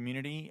it's in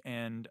community,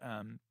 and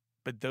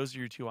but those are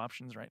your 2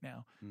 options right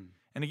now.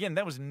 And again,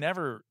 that was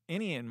never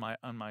any on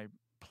my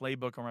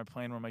playbook or my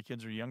plan when my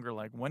kids are younger.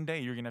 Like, one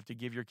day you're going to have to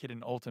give your kid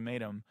an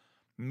ultimatum: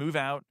 move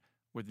out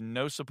with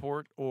no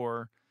support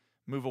or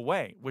move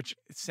away, which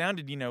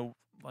sounded,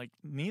 like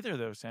neither of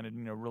those sounded,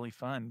 really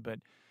fun, but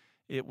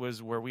it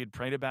was where we had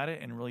prayed about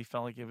it and really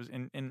felt like it was,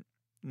 and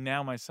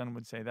now my son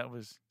would say that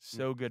was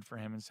so good for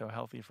him and so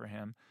healthy for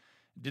him.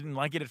 Didn't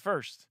like it at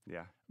first.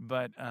 Yeah.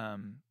 But,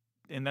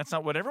 and that's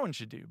not what everyone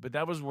should do, but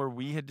that was where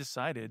we had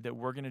decided that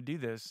we're going to do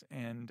this,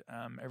 and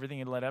everything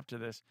had led up to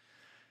this,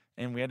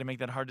 and we had to make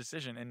that hard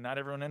decision, and not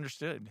everyone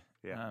understood.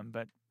 Yeah.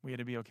 But we had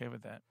to be okay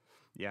with that.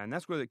 Yeah, and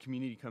that's where the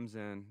community comes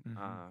in,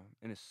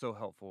 and it's so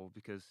helpful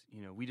because,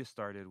 we just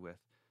started with,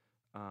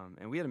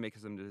 and we had to make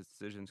some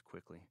decisions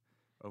quickly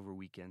over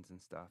weekends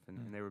and stuff,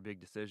 and they were big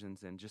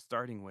decisions, and just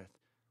starting with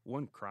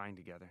one, crying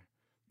together,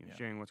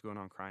 sharing what's going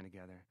on, crying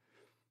together,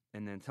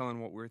 and then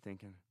telling what we're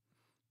thinking,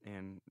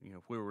 and,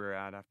 where we're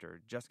at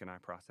after Jessica and I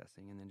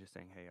processing, and then just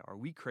saying, hey, are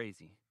we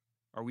crazy?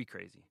 Are we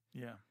crazy?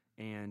 Yeah.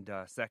 And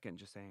second,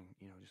 just saying,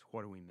 just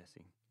what are we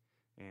missing?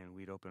 And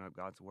we'd open up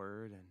God's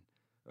word and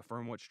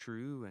affirm what's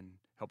true and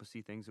help us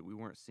see things that we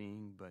weren't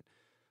seeing. But,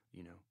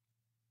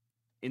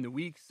 in the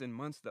weeks and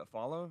months that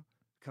follow,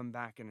 come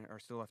back and are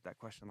still left that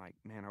question, like,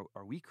 man,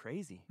 are we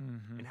crazy?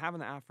 And having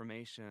the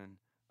affirmation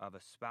of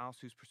a spouse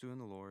who's pursuing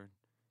the Lord,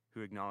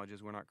 who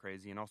acknowledges we're not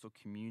crazy, and also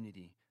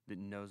community that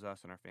knows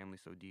us and our family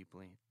so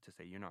deeply to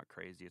say, you're not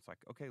crazy. It's like,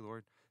 okay,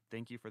 Lord,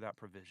 thank you for that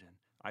provision.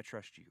 I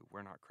trust you.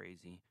 We're not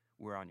crazy.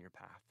 We're on your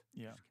path.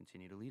 Yeah. Just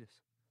continue to lead us.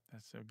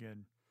 That's so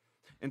good.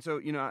 And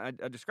so, I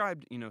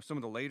described, some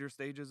of the later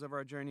stages of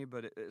our journey,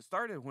 but it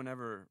started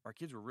whenever our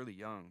kids were really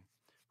young,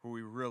 where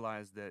we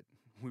realized that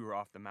we were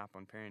off the map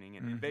on parenting.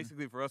 And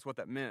basically for us, what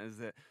that meant is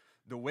that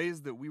the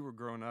ways that we were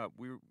growing up,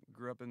 we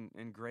grew up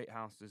in great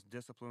houses.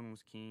 Discipline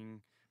was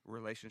king.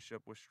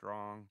 Relationship was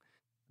strong.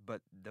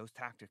 But those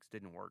tactics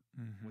didn't work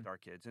with our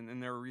kids.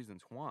 And there were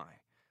reasons why.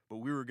 But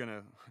we were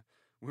gonna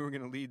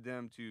lead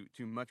them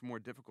to much more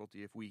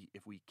difficulty if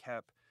we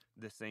kept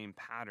the same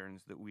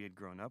patterns that we had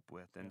grown up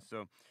with. And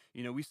so,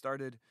 we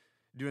started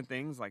doing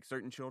things like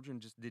certain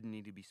children just didn't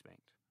need to be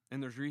spanked.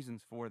 And there's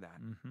reasons for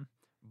that.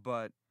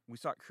 But we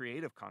sought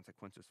creative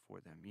consequences for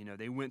them.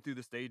 They went through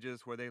the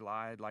stages where they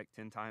lied like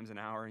 10 times an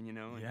hour,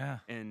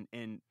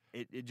 and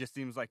it just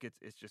seems like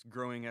it's just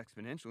growing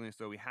exponentially. And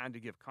so we had to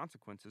give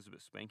consequences,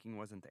 but spanking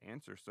wasn't the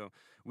answer. So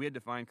we had to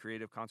find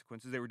creative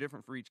consequences. They were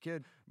different for each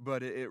kid,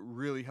 but it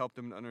really helped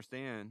them to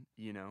understand,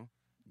 you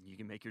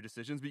can make your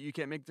decisions, but you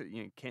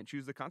can't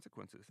choose the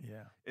consequences.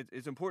 Yeah.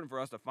 It's important for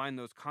us to find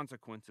those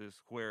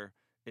consequences where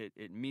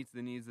it meets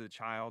the needs of the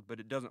child, but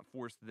it doesn't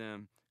force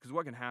them. Because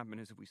what can happen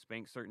is if we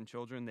spank certain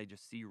children, they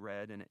just see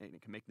red, and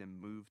it can make them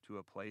move to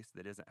a place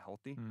that isn't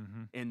healthy.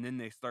 And then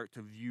they start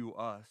to view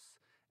us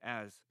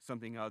as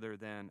something other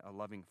than a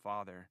loving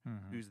father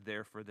who's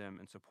there for them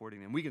and supporting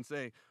them. We can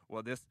say,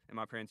 well, this, and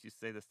my parents used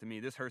to say this to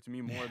me, this hurts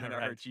me more than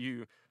it hurts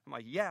you. I'm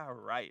like, yeah,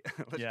 right.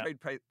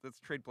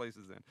 Let's trade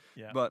places then.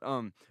 Yeah. But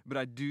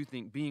I do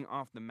think being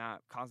off the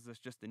map causes us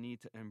just the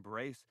need to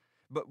embrace.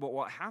 But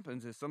what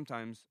happens is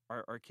sometimes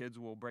our kids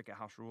will break a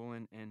house rule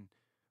and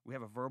we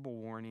have a verbal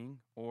warning,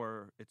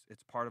 or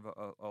it's part of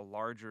a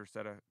larger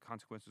set of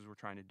consequences we're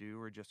trying to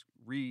do, or just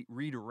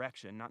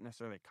redirection, not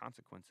necessarily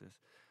consequences,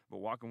 but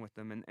walking with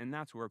them. And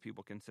that's where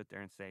people can sit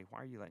there and say,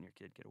 why are you letting your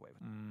kid get away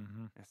with it?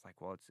 And it's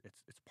like, well,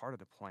 it's part of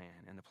the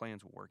plan, and the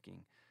plan's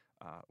working.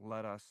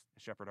 Let us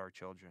shepherd our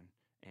children,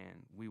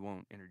 and we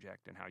won't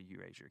interject in how you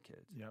raise your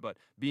kids. Yep. But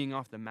being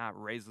off the map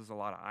raises a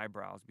lot of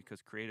eyebrows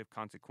because creative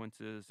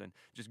consequences and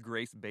just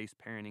grace-based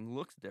parenting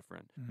looks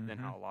different than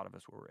how a lot of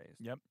us were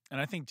raised. Yep.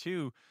 And I think,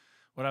 too,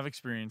 what I've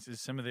experienced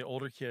is some of the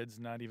older kids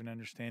not even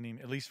understanding,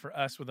 at least for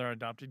us with our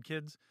adopted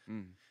kids,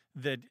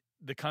 that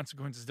the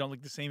consequences don't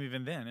look the same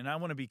even then. And I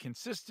want to be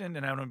consistent,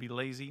 and I want to be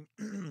lazy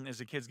as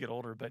the kids get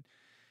older. But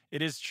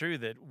it is true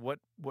that what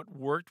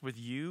worked with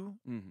you,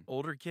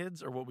 older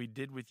kids, or what we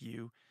did with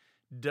you,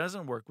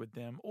 doesn't work with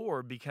them,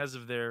 or because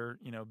of their,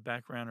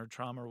 background or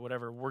trauma or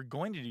whatever, we're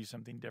going to do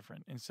something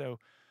different. And so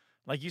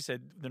like you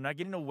said, they're not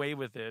getting away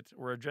with it.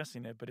 We're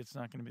addressing it, but it's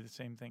not going to be the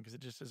same thing because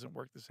it just doesn't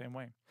work the same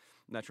way.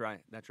 That's right.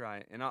 That's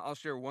right. And I'll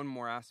share one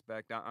more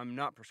aspect. I'm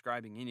not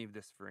prescribing any of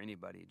this for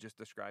anybody, just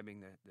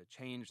describing the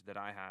change that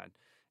I had.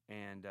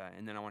 And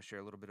then I want to share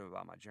a little bit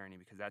about my journey,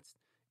 because that's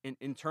an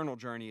internal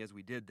journey as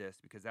we did this,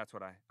 because that's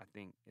what I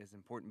think is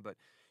important. But,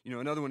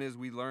 another one is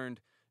we learned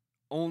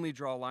only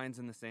draw lines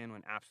in the sand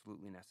when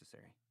absolutely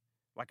necessary.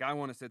 Like, I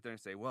want to sit there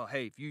and say, well,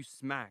 hey, if you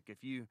smack,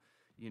 if you,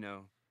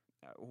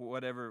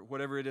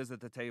 whatever it is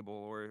at the table,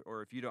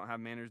 or if you don't have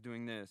manners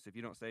doing this, if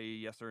you don't say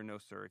yes sir, no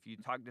sir, if you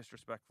talk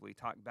disrespectfully,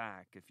 talk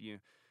back, if you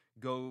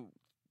go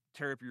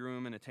tear up your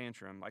room in a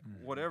tantrum, like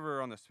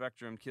whatever on the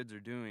spectrum kids are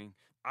doing,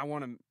 I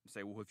want to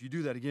say, well, if you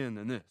do that again,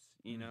 then this,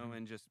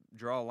 and just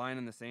draw a line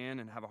in the sand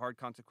and have a hard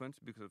consequence,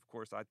 because of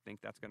course I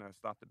think that's going to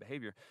stop the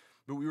behavior.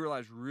 But we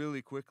realized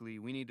really quickly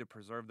we need to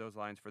preserve those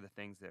lines for the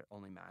things that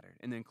only mattered,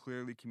 and then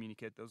clearly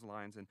communicate those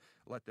lines and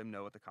let them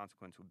know what the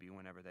consequence would be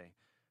whenever they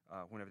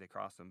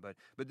cross them. But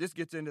this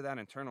gets into that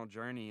internal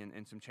journey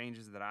and some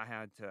changes that I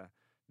had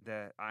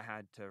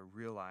to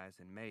realize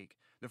and make.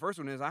 The first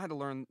one is I had to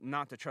learn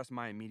not to trust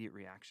my immediate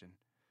reaction.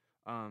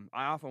 I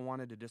often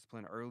wanted to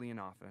discipline early and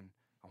often.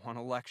 I want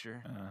to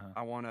lecture.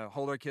 I want to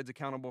hold our kids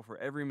accountable for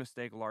every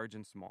mistake, large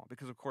and small,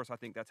 because of course I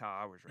think that's how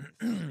I was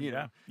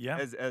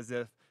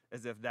raised.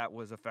 As if that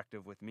was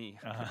effective with me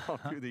all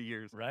through the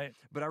years. Right.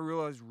 But I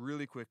realized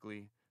really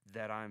quickly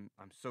that I'm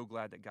so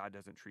glad that God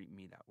doesn't treat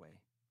me that way.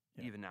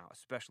 Yeah. Even now,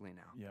 especially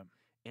now. Yeah.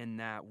 And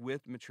that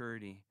with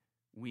maturity,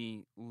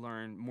 we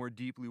learn more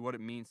deeply what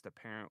it means to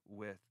parent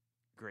with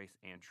grace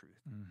and truth.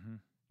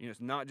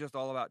 It's not just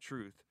all about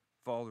truth,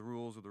 follow the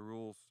rules, or the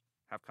rules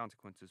have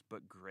consequences,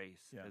 but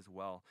grace as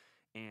well.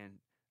 And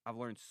I've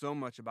learned so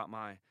much about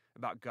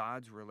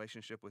God's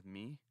relationship with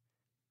me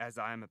as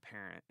I'm a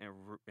parent,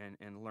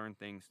 and learn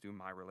things through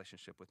my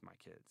relationship with my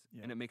kids.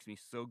 Yeah. And it makes me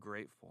so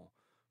grateful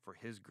for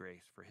His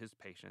grace, for His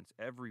patience.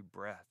 Every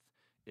breath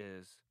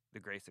is the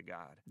grace of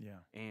God. Yeah.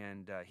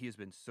 And He has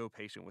been so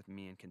patient with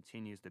me and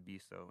continues to be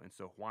so. And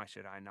so why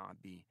should I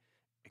not be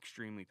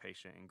extremely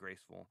patient and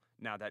graceful?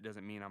 Now, that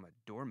doesn't mean I'm a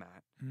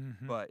doormat,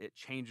 but it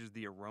changes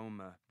the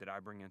aroma that I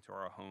bring into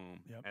our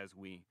home as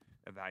we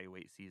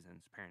evaluate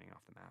seasons, parenting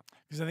off the map.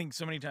 Because I think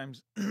so many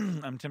times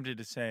I'm tempted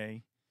to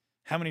say,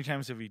 how many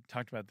times have we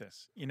talked about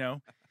this,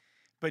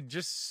 But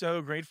just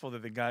so grateful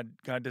that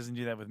God doesn't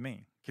do that with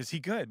me, because He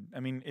could. I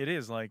mean, it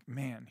is like,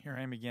 man, here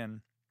I am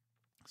again,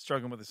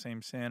 struggling with the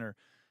same sin or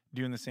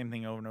doing the same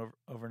thing over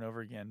and over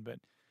again, but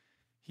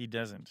He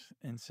doesn't.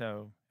 And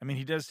so, I mean,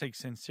 He does take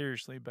sin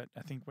seriously, but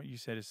I think what you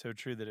said is so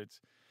true, that it's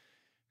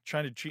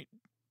trying to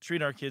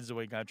treat our kids the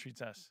way God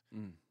treats us,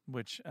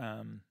 which,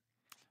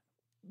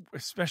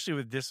 especially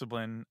with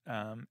discipline,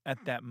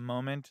 at that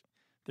moment,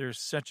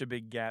 there's such a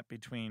big gap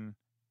between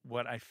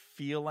what I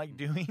feel like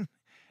doing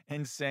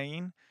and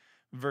saying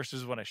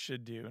versus what I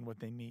should do and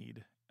what they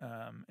need.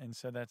 And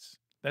so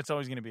that's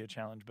always going to be a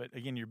challenge. But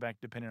again, you're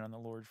back dependent on the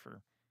Lord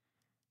for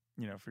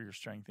your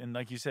strength. And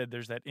like you said,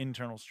 there's that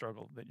internal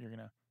struggle that you're going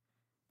to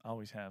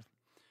always have.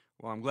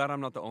 Well, I'm glad I'm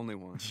not the only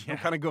one. Yeah. I'm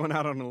kind of going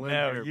out on a limb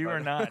here. No, you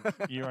are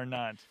not. You are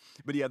not.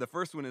 But yeah, the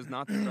first one is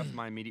not to trust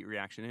my immediate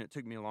reaction. And it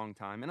took me a long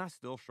time, and I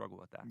still struggle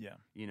with that. Yeah.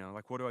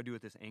 Like, what do I do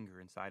with this anger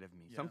inside of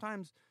me? Yeah.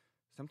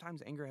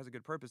 Sometimes anger has a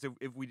good purpose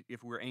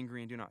if we're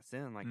angry and do not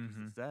sin, like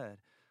Jesus said.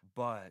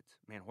 But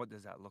man, what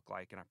does that look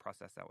like? And I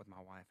process that with my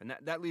wife, and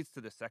that leads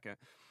to the second.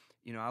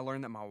 I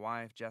learned that my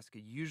wife Jessica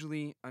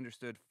usually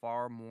understood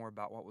far more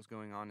about what was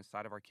going on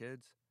inside of our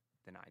kids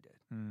than I did,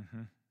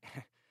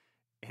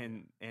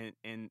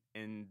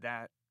 and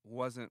that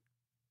wasn't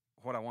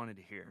what I wanted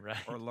to hear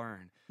or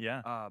learn.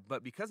 Yeah.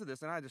 But because of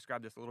this, and I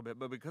described this a little bit,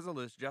 but because of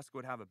this, Jessica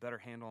would have a better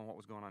handle on what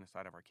was going on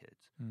inside of our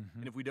kids.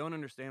 And if we don't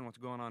understand what's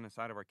going on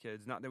inside of our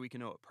kids, not that we can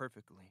know it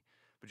perfectly,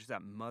 but just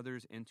that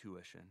mother's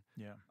intuition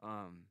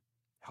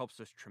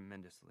helps us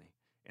tremendously.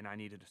 And I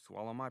needed to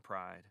swallow my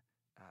pride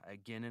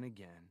again and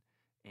again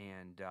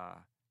and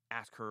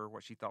ask her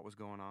what she thought was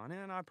going on.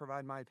 And I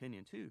provide my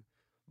opinion too.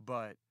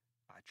 But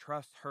I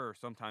trust her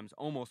sometimes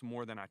almost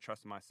more than I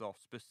trust myself,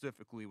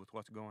 specifically with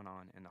what's going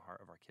on in the heart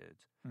of our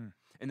kids.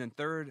 And then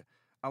third,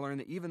 I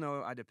learned that even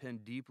though I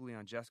depend deeply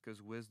on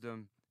Jessica's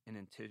wisdom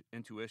and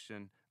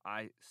intuition,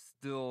 I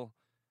still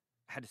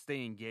had to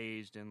stay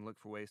engaged and look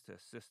for ways to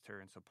assist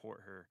her and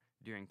support her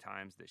during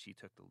times that she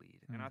took the lead.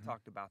 And I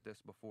talked about this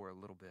before a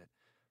little bit,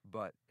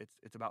 but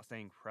it's about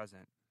staying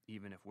present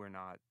even if we're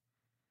not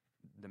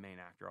the main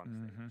actor on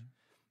the stage.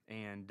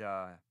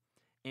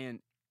 And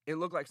it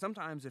looked like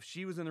sometimes if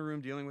she was in the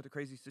room dealing with a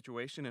crazy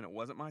situation and it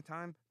wasn't my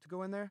time to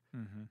go in there,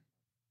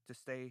 to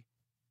stay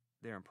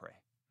there and pray.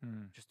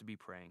 Just to be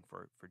praying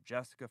for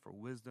Jessica, for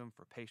wisdom,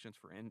 for patience,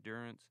 for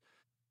endurance,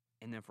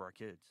 and then for our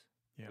kids,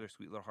 for their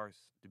sweet little hearts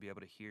to be able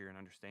to hear and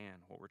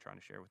understand what we're trying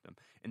to share with them.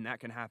 And that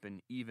can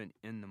happen even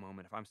in the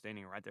moment. If I'm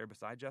standing right there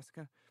beside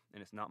Jessica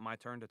and it's not my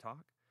turn to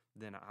talk,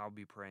 then I'll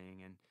be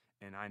praying.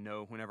 And I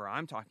know whenever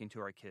I'm talking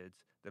to our kids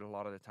that a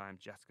lot of the time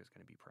Jessica's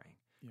going to be praying.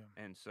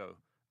 Yeah. And so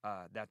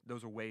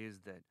those are ways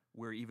that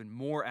we're even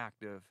more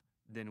active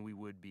than we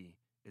would be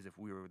as if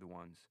we were the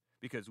ones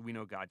because we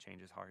know God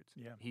changes hearts.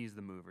 Yeah. He's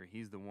the mover.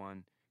 He's the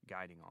one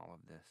guiding all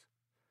of this.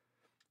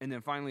 And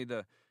then finally,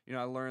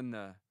 I learned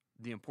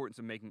the importance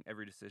of making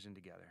every decision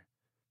together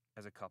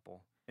as a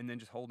couple, and then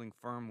just holding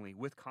firmly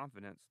with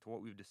confidence to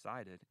what we've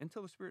decided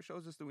until the Spirit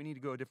shows us that we need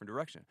to go a different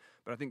direction.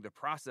 But I think the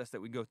process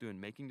that we go through in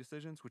making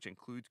decisions, which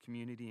includes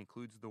community,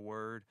 includes the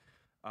Word,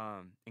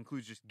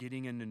 includes just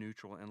getting into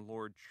neutral, and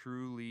Lord,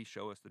 truly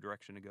show us the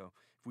direction to go.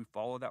 If we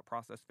follow that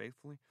process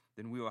faithfully,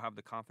 then we will have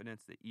the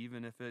confidence that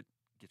even if it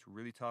gets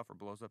really tough or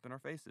blows up in our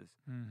faces,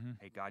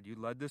 hey, God, you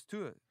led us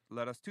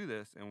to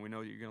this, and we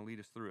know that you're going to lead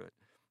us through it.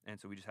 And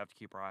so we just have to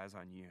keep our eyes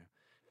on you.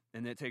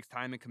 And it takes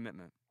time and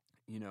commitment.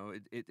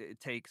 It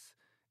takes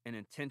an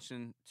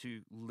intention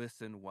to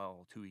listen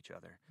well to each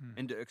other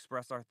and to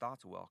express our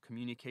thoughts well,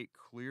 communicate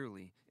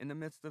clearly in the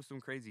midst of some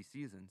crazy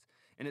seasons.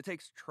 And it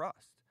takes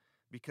trust,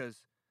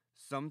 because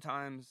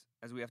sometimes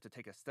as we have to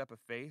take a step of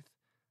faith,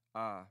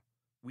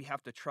 we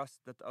have to trust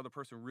that the other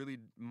person really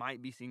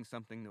might be seeing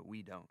something that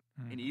we don't.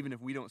 And even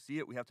if we don't see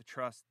it, we have to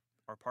trust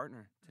our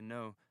partner to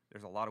know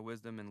there's a lot of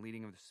wisdom and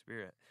leading of the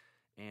Spirit.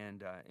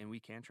 And we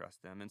can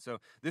trust them. And so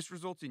this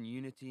results in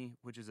unity,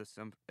 which is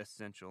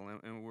essential.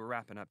 And we're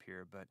wrapping up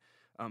here, but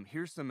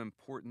here's some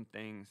important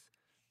things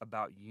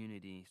about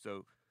unity.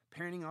 So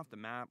parenting off the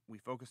map, we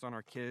focus on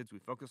our kids, we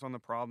focus on the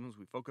problems,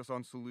 we focus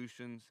on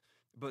solutions.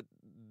 But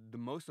the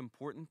most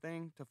important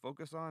thing to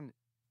focus on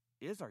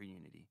is our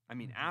unity. I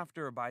mean,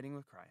 after abiding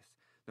with Christ,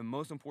 the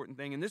most important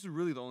thing, and this is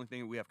really the only thing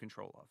that we have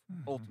control of,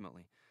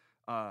 ultimately,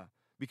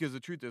 because the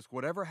truth is,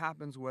 whatever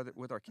happens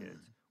with our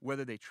kids,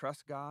 whether they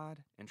trust God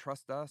and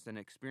trust us and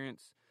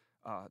experience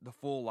the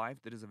full life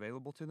that is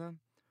available to them,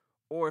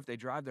 or if they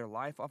drive their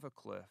life off a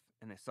cliff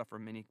and they suffer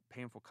many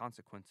painful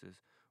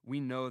consequences, we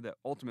know that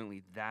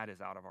ultimately that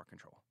is out of our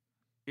control.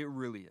 It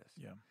really is.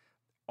 Yeah.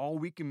 All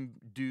we can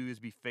do is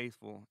be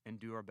faithful and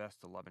do our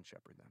best to love and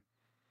shepherd them.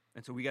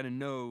 And so we got to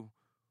know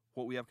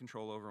what we have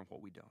control over and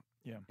what we don't.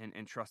 Yeah.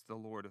 And trust the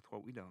Lord with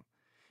what we don't.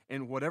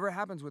 And whatever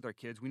happens with our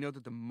kids, we know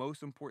that the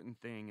most important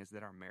thing is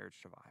that our marriage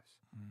survives.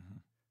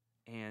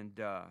 And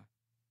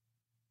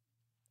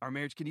our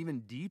marriage can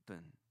even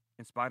deepen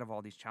in spite of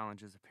all these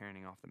challenges of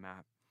parenting off the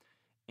map.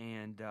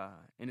 And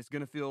it's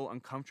going to feel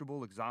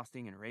uncomfortable,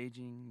 exhausting,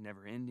 enraging,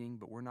 never-ending,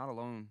 but we're not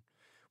alone.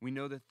 We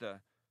know that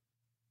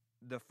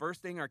the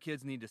first thing our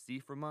kids need to see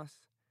from us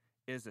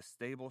is a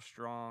stable,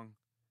 strong,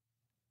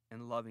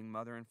 and loving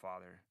mother and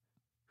father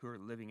who are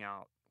living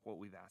out what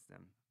we've asked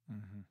them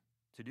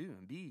to do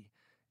and be.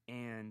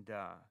 And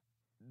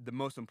the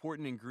most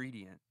important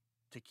ingredient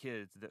to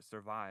kids that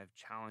survive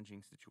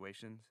challenging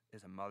situations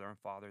is a mother and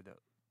father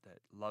that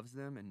loves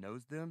them and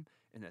knows them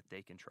and that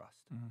they can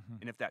trust.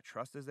 And if that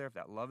trust is there, if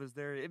that love is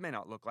there, it may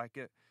not look like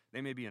it. They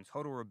may be in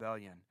total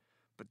rebellion,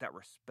 but that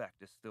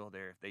respect is still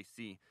there. If they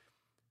see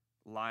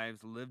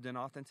lives lived in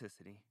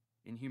authenticity,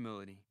 in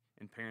humility,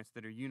 and parents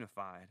that are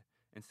unified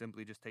and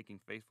simply just taking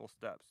faithful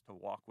steps to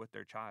walk with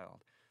their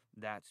child,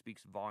 that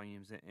speaks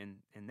volumes,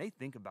 and they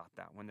think about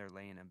that when they're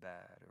laying in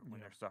bed or when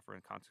they're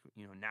suffering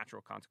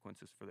natural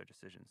consequences for their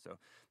decisions. So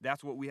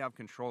that's what we have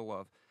control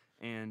of,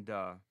 and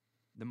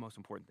the most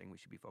important thing we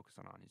should be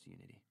focusing on is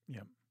unity.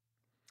 Yeah.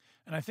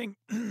 And I think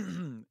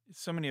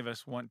so many of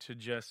us want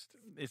to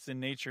it's the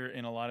nature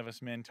in a lot of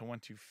us men to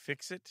want to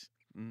fix it.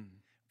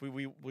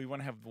 We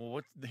want to have,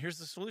 here's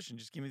the solution.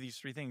 Just give me these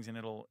three things and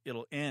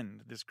it'll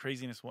end. This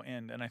craziness will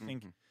end. And I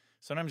think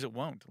sometimes it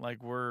won't.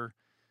 Like we're,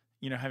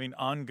 having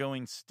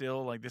ongoing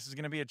still, like this is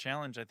going to be a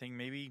challenge. I think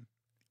maybe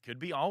could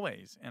be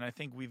always. And I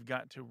think we've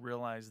got to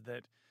realize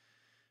that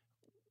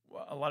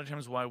a lot of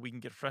times why we can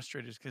get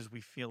frustrated is because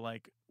we feel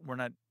like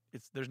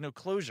there's no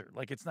closure.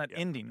 Like it's not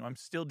ending. I'm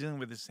still dealing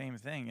with the same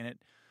thing. And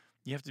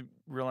you have to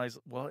realize,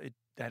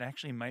 that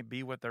actually might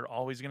be what they're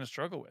always going to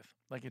struggle with.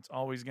 Like it's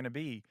always going to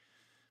be,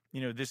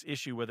 this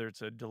issue, whether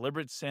it's a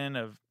deliberate sin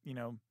of,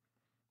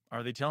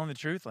 are they telling the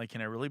truth? Like,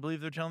 can I really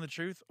believe they're telling the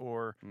truth?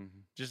 Or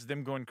just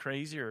them going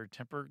crazy or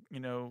temper,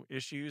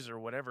 issues or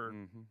whatever.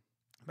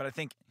 But I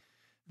think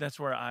that's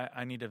where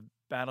I need to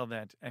battle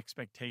that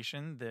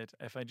expectation that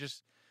if I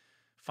just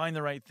find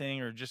the right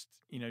thing or just,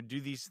 do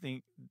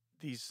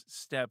these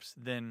steps,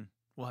 then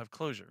we'll have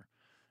closure.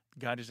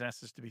 God has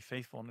asked us to be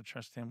faithful and to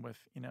trust him with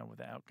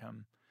the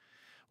outcome.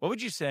 What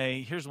would you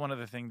say? Here's one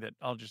other thing that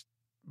I'll just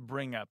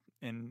bring up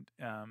and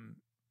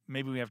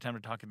maybe we have time to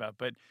talk about,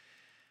 but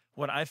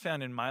what I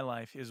found in my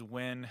life is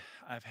when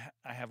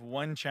I have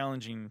one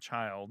challenging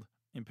child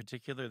in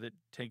particular that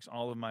takes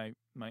all of my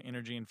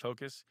energy and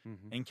focus,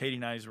 and Katie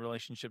and I's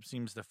relationship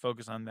seems to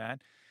focus on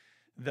that.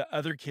 The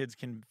other kids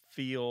can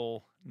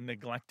feel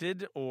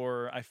neglected,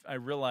 or I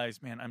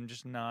realize, man, I'm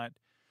just not.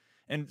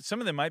 And some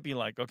of them might be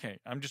like, okay,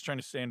 I'm just trying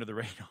to stay under the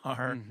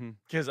radar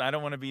because I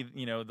don't want to be,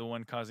 the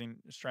one causing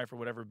strife or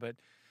whatever. But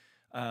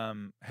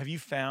have you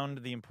found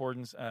the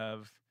importance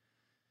of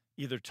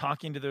either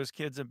talking to those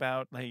kids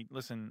about, hey,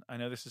 listen, I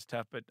know this is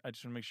tough, but I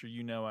just want to make sure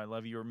I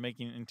love you, or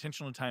making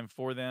intentional time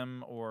for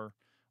them, or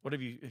what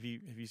have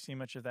you seen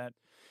much of that?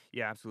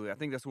 Yeah, absolutely. I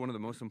think that's one of the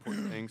most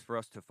important things for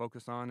us to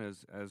focus on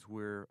as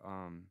we're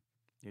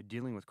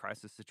dealing with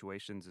crisis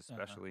situations,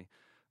 especially.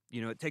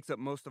 it takes up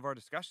most of our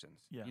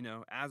discussions,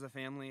 Yeah. as a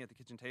family at the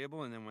kitchen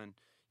table. And then when,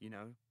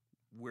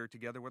 we're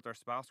together with our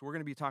spouse, we're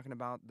going to be talking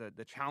about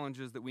the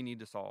challenges that we need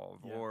to solve,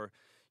 or,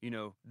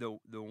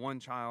 the one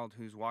child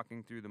who's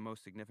walking through the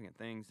most significant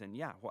things. And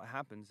what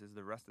happens is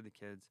the rest of the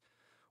kids,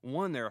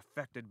 one, they're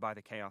affected by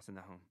the chaos in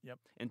the home. Yep.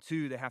 And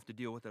two, they have to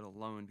deal with it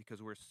alone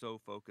because we're so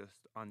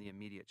focused on the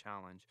immediate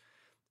challenge.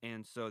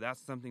 And so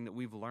that's something that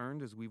we've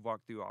learned as we've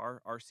walked through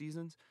our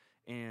seasons.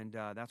 And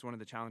that's one of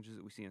the challenges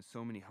that we see in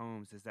so many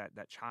homes, is that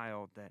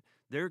child, that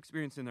they're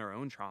experiencing their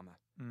own trauma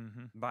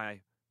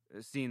by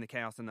seeing the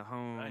chaos in the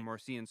home, Right. or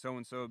seeing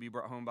so-and-so be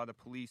brought home by the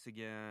police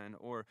again,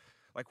 or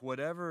like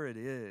whatever it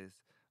is.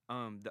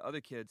 The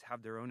other kids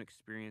have their own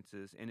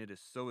experiences, and it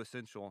is so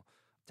essential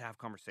to have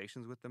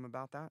conversations with them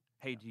about that.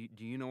 Hey,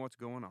 do you know what's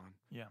going on?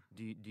 Yeah.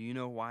 Do you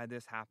know why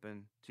this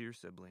happened to your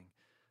sibling?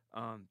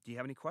 Do you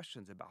have any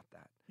questions about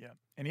that? Yeah.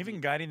 And even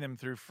guiding them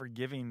through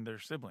forgiving their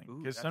sibling. Ooh,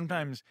 Because that's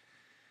sometimes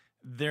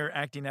they're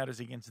acting out as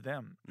against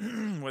them,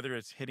 whether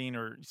it's hitting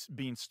or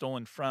being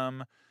stolen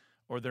from,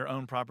 or their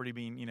own property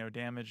being,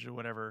 damaged or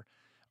whatever,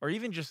 or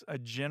even just a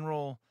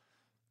general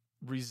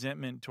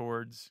resentment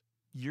towards,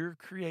 you're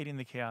creating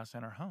the chaos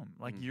in our home.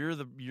 Like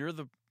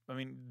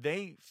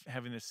they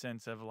having this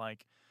sense of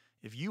like,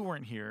 if you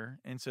weren't here,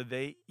 and so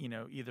they,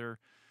 either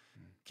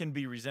can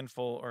be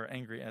resentful or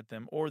angry at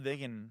them, or they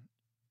can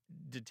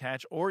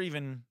detach or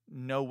even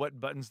know what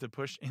buttons to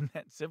push in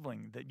that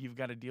sibling, that you've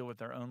got to deal with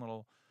their own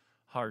little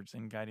hearts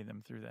and guiding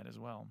them through that as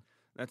well.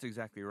 That's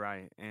exactly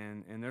right.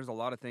 And there's a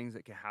lot of things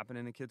that can happen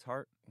in a kid's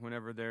heart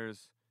whenever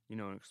there's,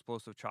 an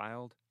explosive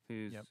child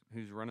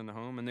who's running the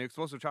home. And the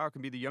explosive child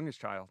can be the youngest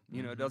child.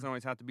 It doesn't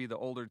always have to be the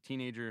older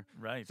teenager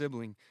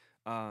sibling.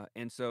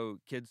 And so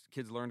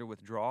kids learn to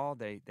withdraw.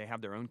 They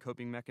have their own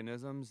coping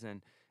mechanisms,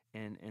 and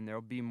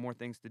there'll be more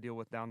things to deal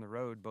with down the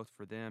road, both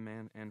for them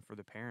and for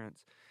the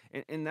parents.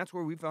 And that's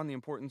where we found the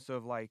importance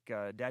of like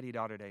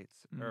daddy-daughter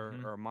dates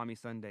or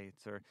mommy-son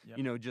dates, or,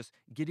 just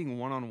getting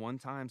one-on-one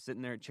time,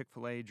 sitting there at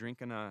Chick-fil-A,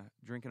 drinking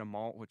a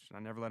malt, which I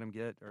never let them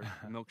get, or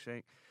a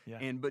milkshake.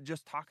 But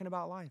just talking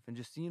about life and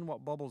just seeing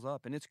what bubbles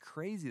up. And it's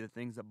crazy, the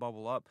things that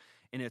bubble up.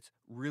 And it's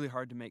really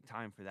hard to make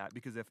time for that,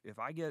 because if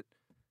I get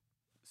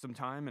some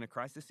time in a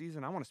crisis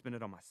season, I want to spend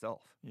it on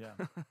myself. Yeah.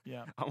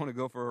 I want to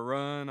go for a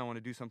run. I want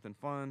to do something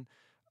fun.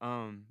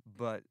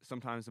 But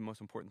sometimes the most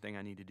important thing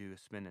I need to do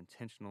is spend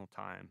intentional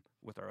time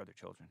with our other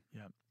children.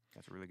 Yeah.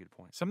 That's a really good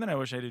point. Something I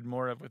wish I did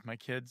more of with my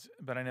kids,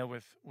 but I know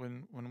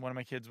when one of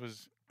my kids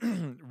was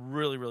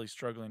really, really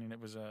struggling, and it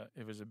was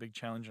a big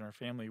challenge in our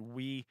family,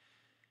 we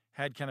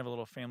had kind of a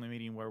little family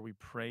meeting where we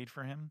prayed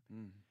for him.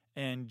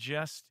 And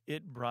just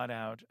it brought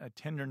out a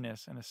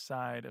tenderness and a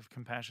side of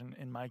compassion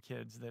in my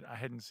kids that I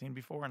hadn't seen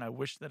before. And I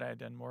wish that I had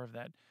done more of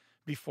that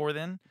before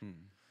then,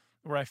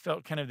 where I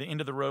felt kind of the end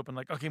of the rope and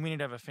like, okay, we need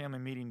to have a family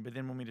meeting. But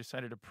then when we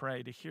decided to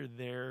pray, to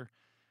hear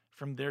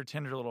from their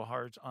tender little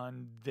hearts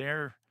on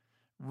they're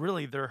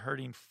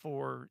hurting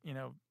for,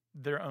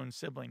 their own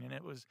sibling. And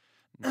it was,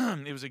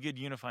 it was a good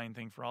unifying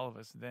thing for all of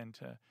us then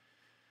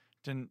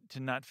to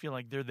not feel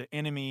like they're the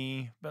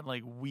enemy, but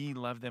like we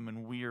love them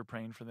and we are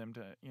praying for them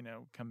to,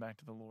 come back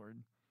to the Lord.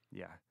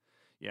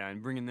 Yeah,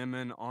 and bringing them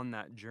in on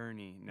that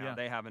journey. Now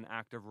they have an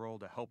active role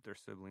to help their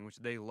sibling, which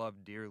they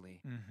love dearly.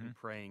 And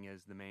praying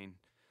is the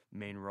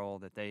main role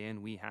that they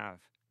and we have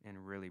in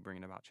really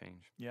bringing about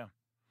change. Yeah.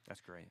 That's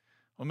great.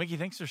 Well, Mickey,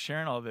 thanks for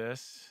sharing all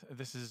this.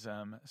 This is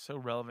so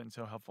relevant and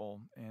so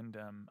helpful. And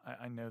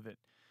I know that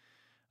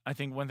I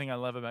think one thing I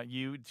love about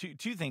you,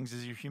 two things,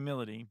 is your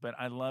humility, but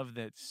I love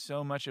that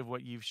so much of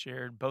what you've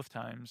shared both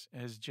times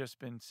has just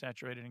been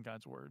saturated in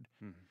God's word.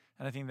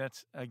 And I think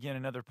that's, again,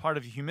 another part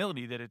of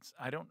humility, that it's,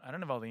 I don't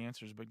have all the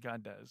answers, but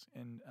God does.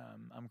 And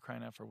I'm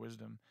crying out for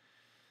wisdom.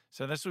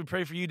 So that's what we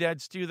pray for you,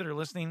 dads, too, that are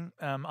listening.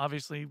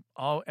 Obviously,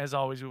 as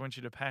always, we want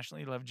you to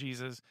passionately love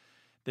Jesus,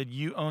 that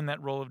you own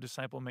that role of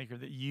disciple maker,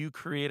 that you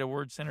create a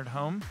word-centered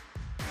home,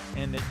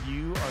 and that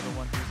you are the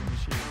one who's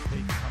initiating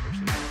faith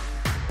conversation.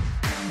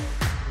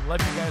 We love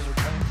you guys. We're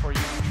praying for you.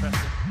 We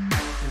trust it.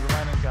 We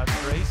rely on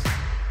God's grace.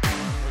 And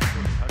look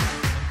forward to talking to you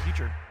in the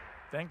future.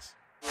 Thanks.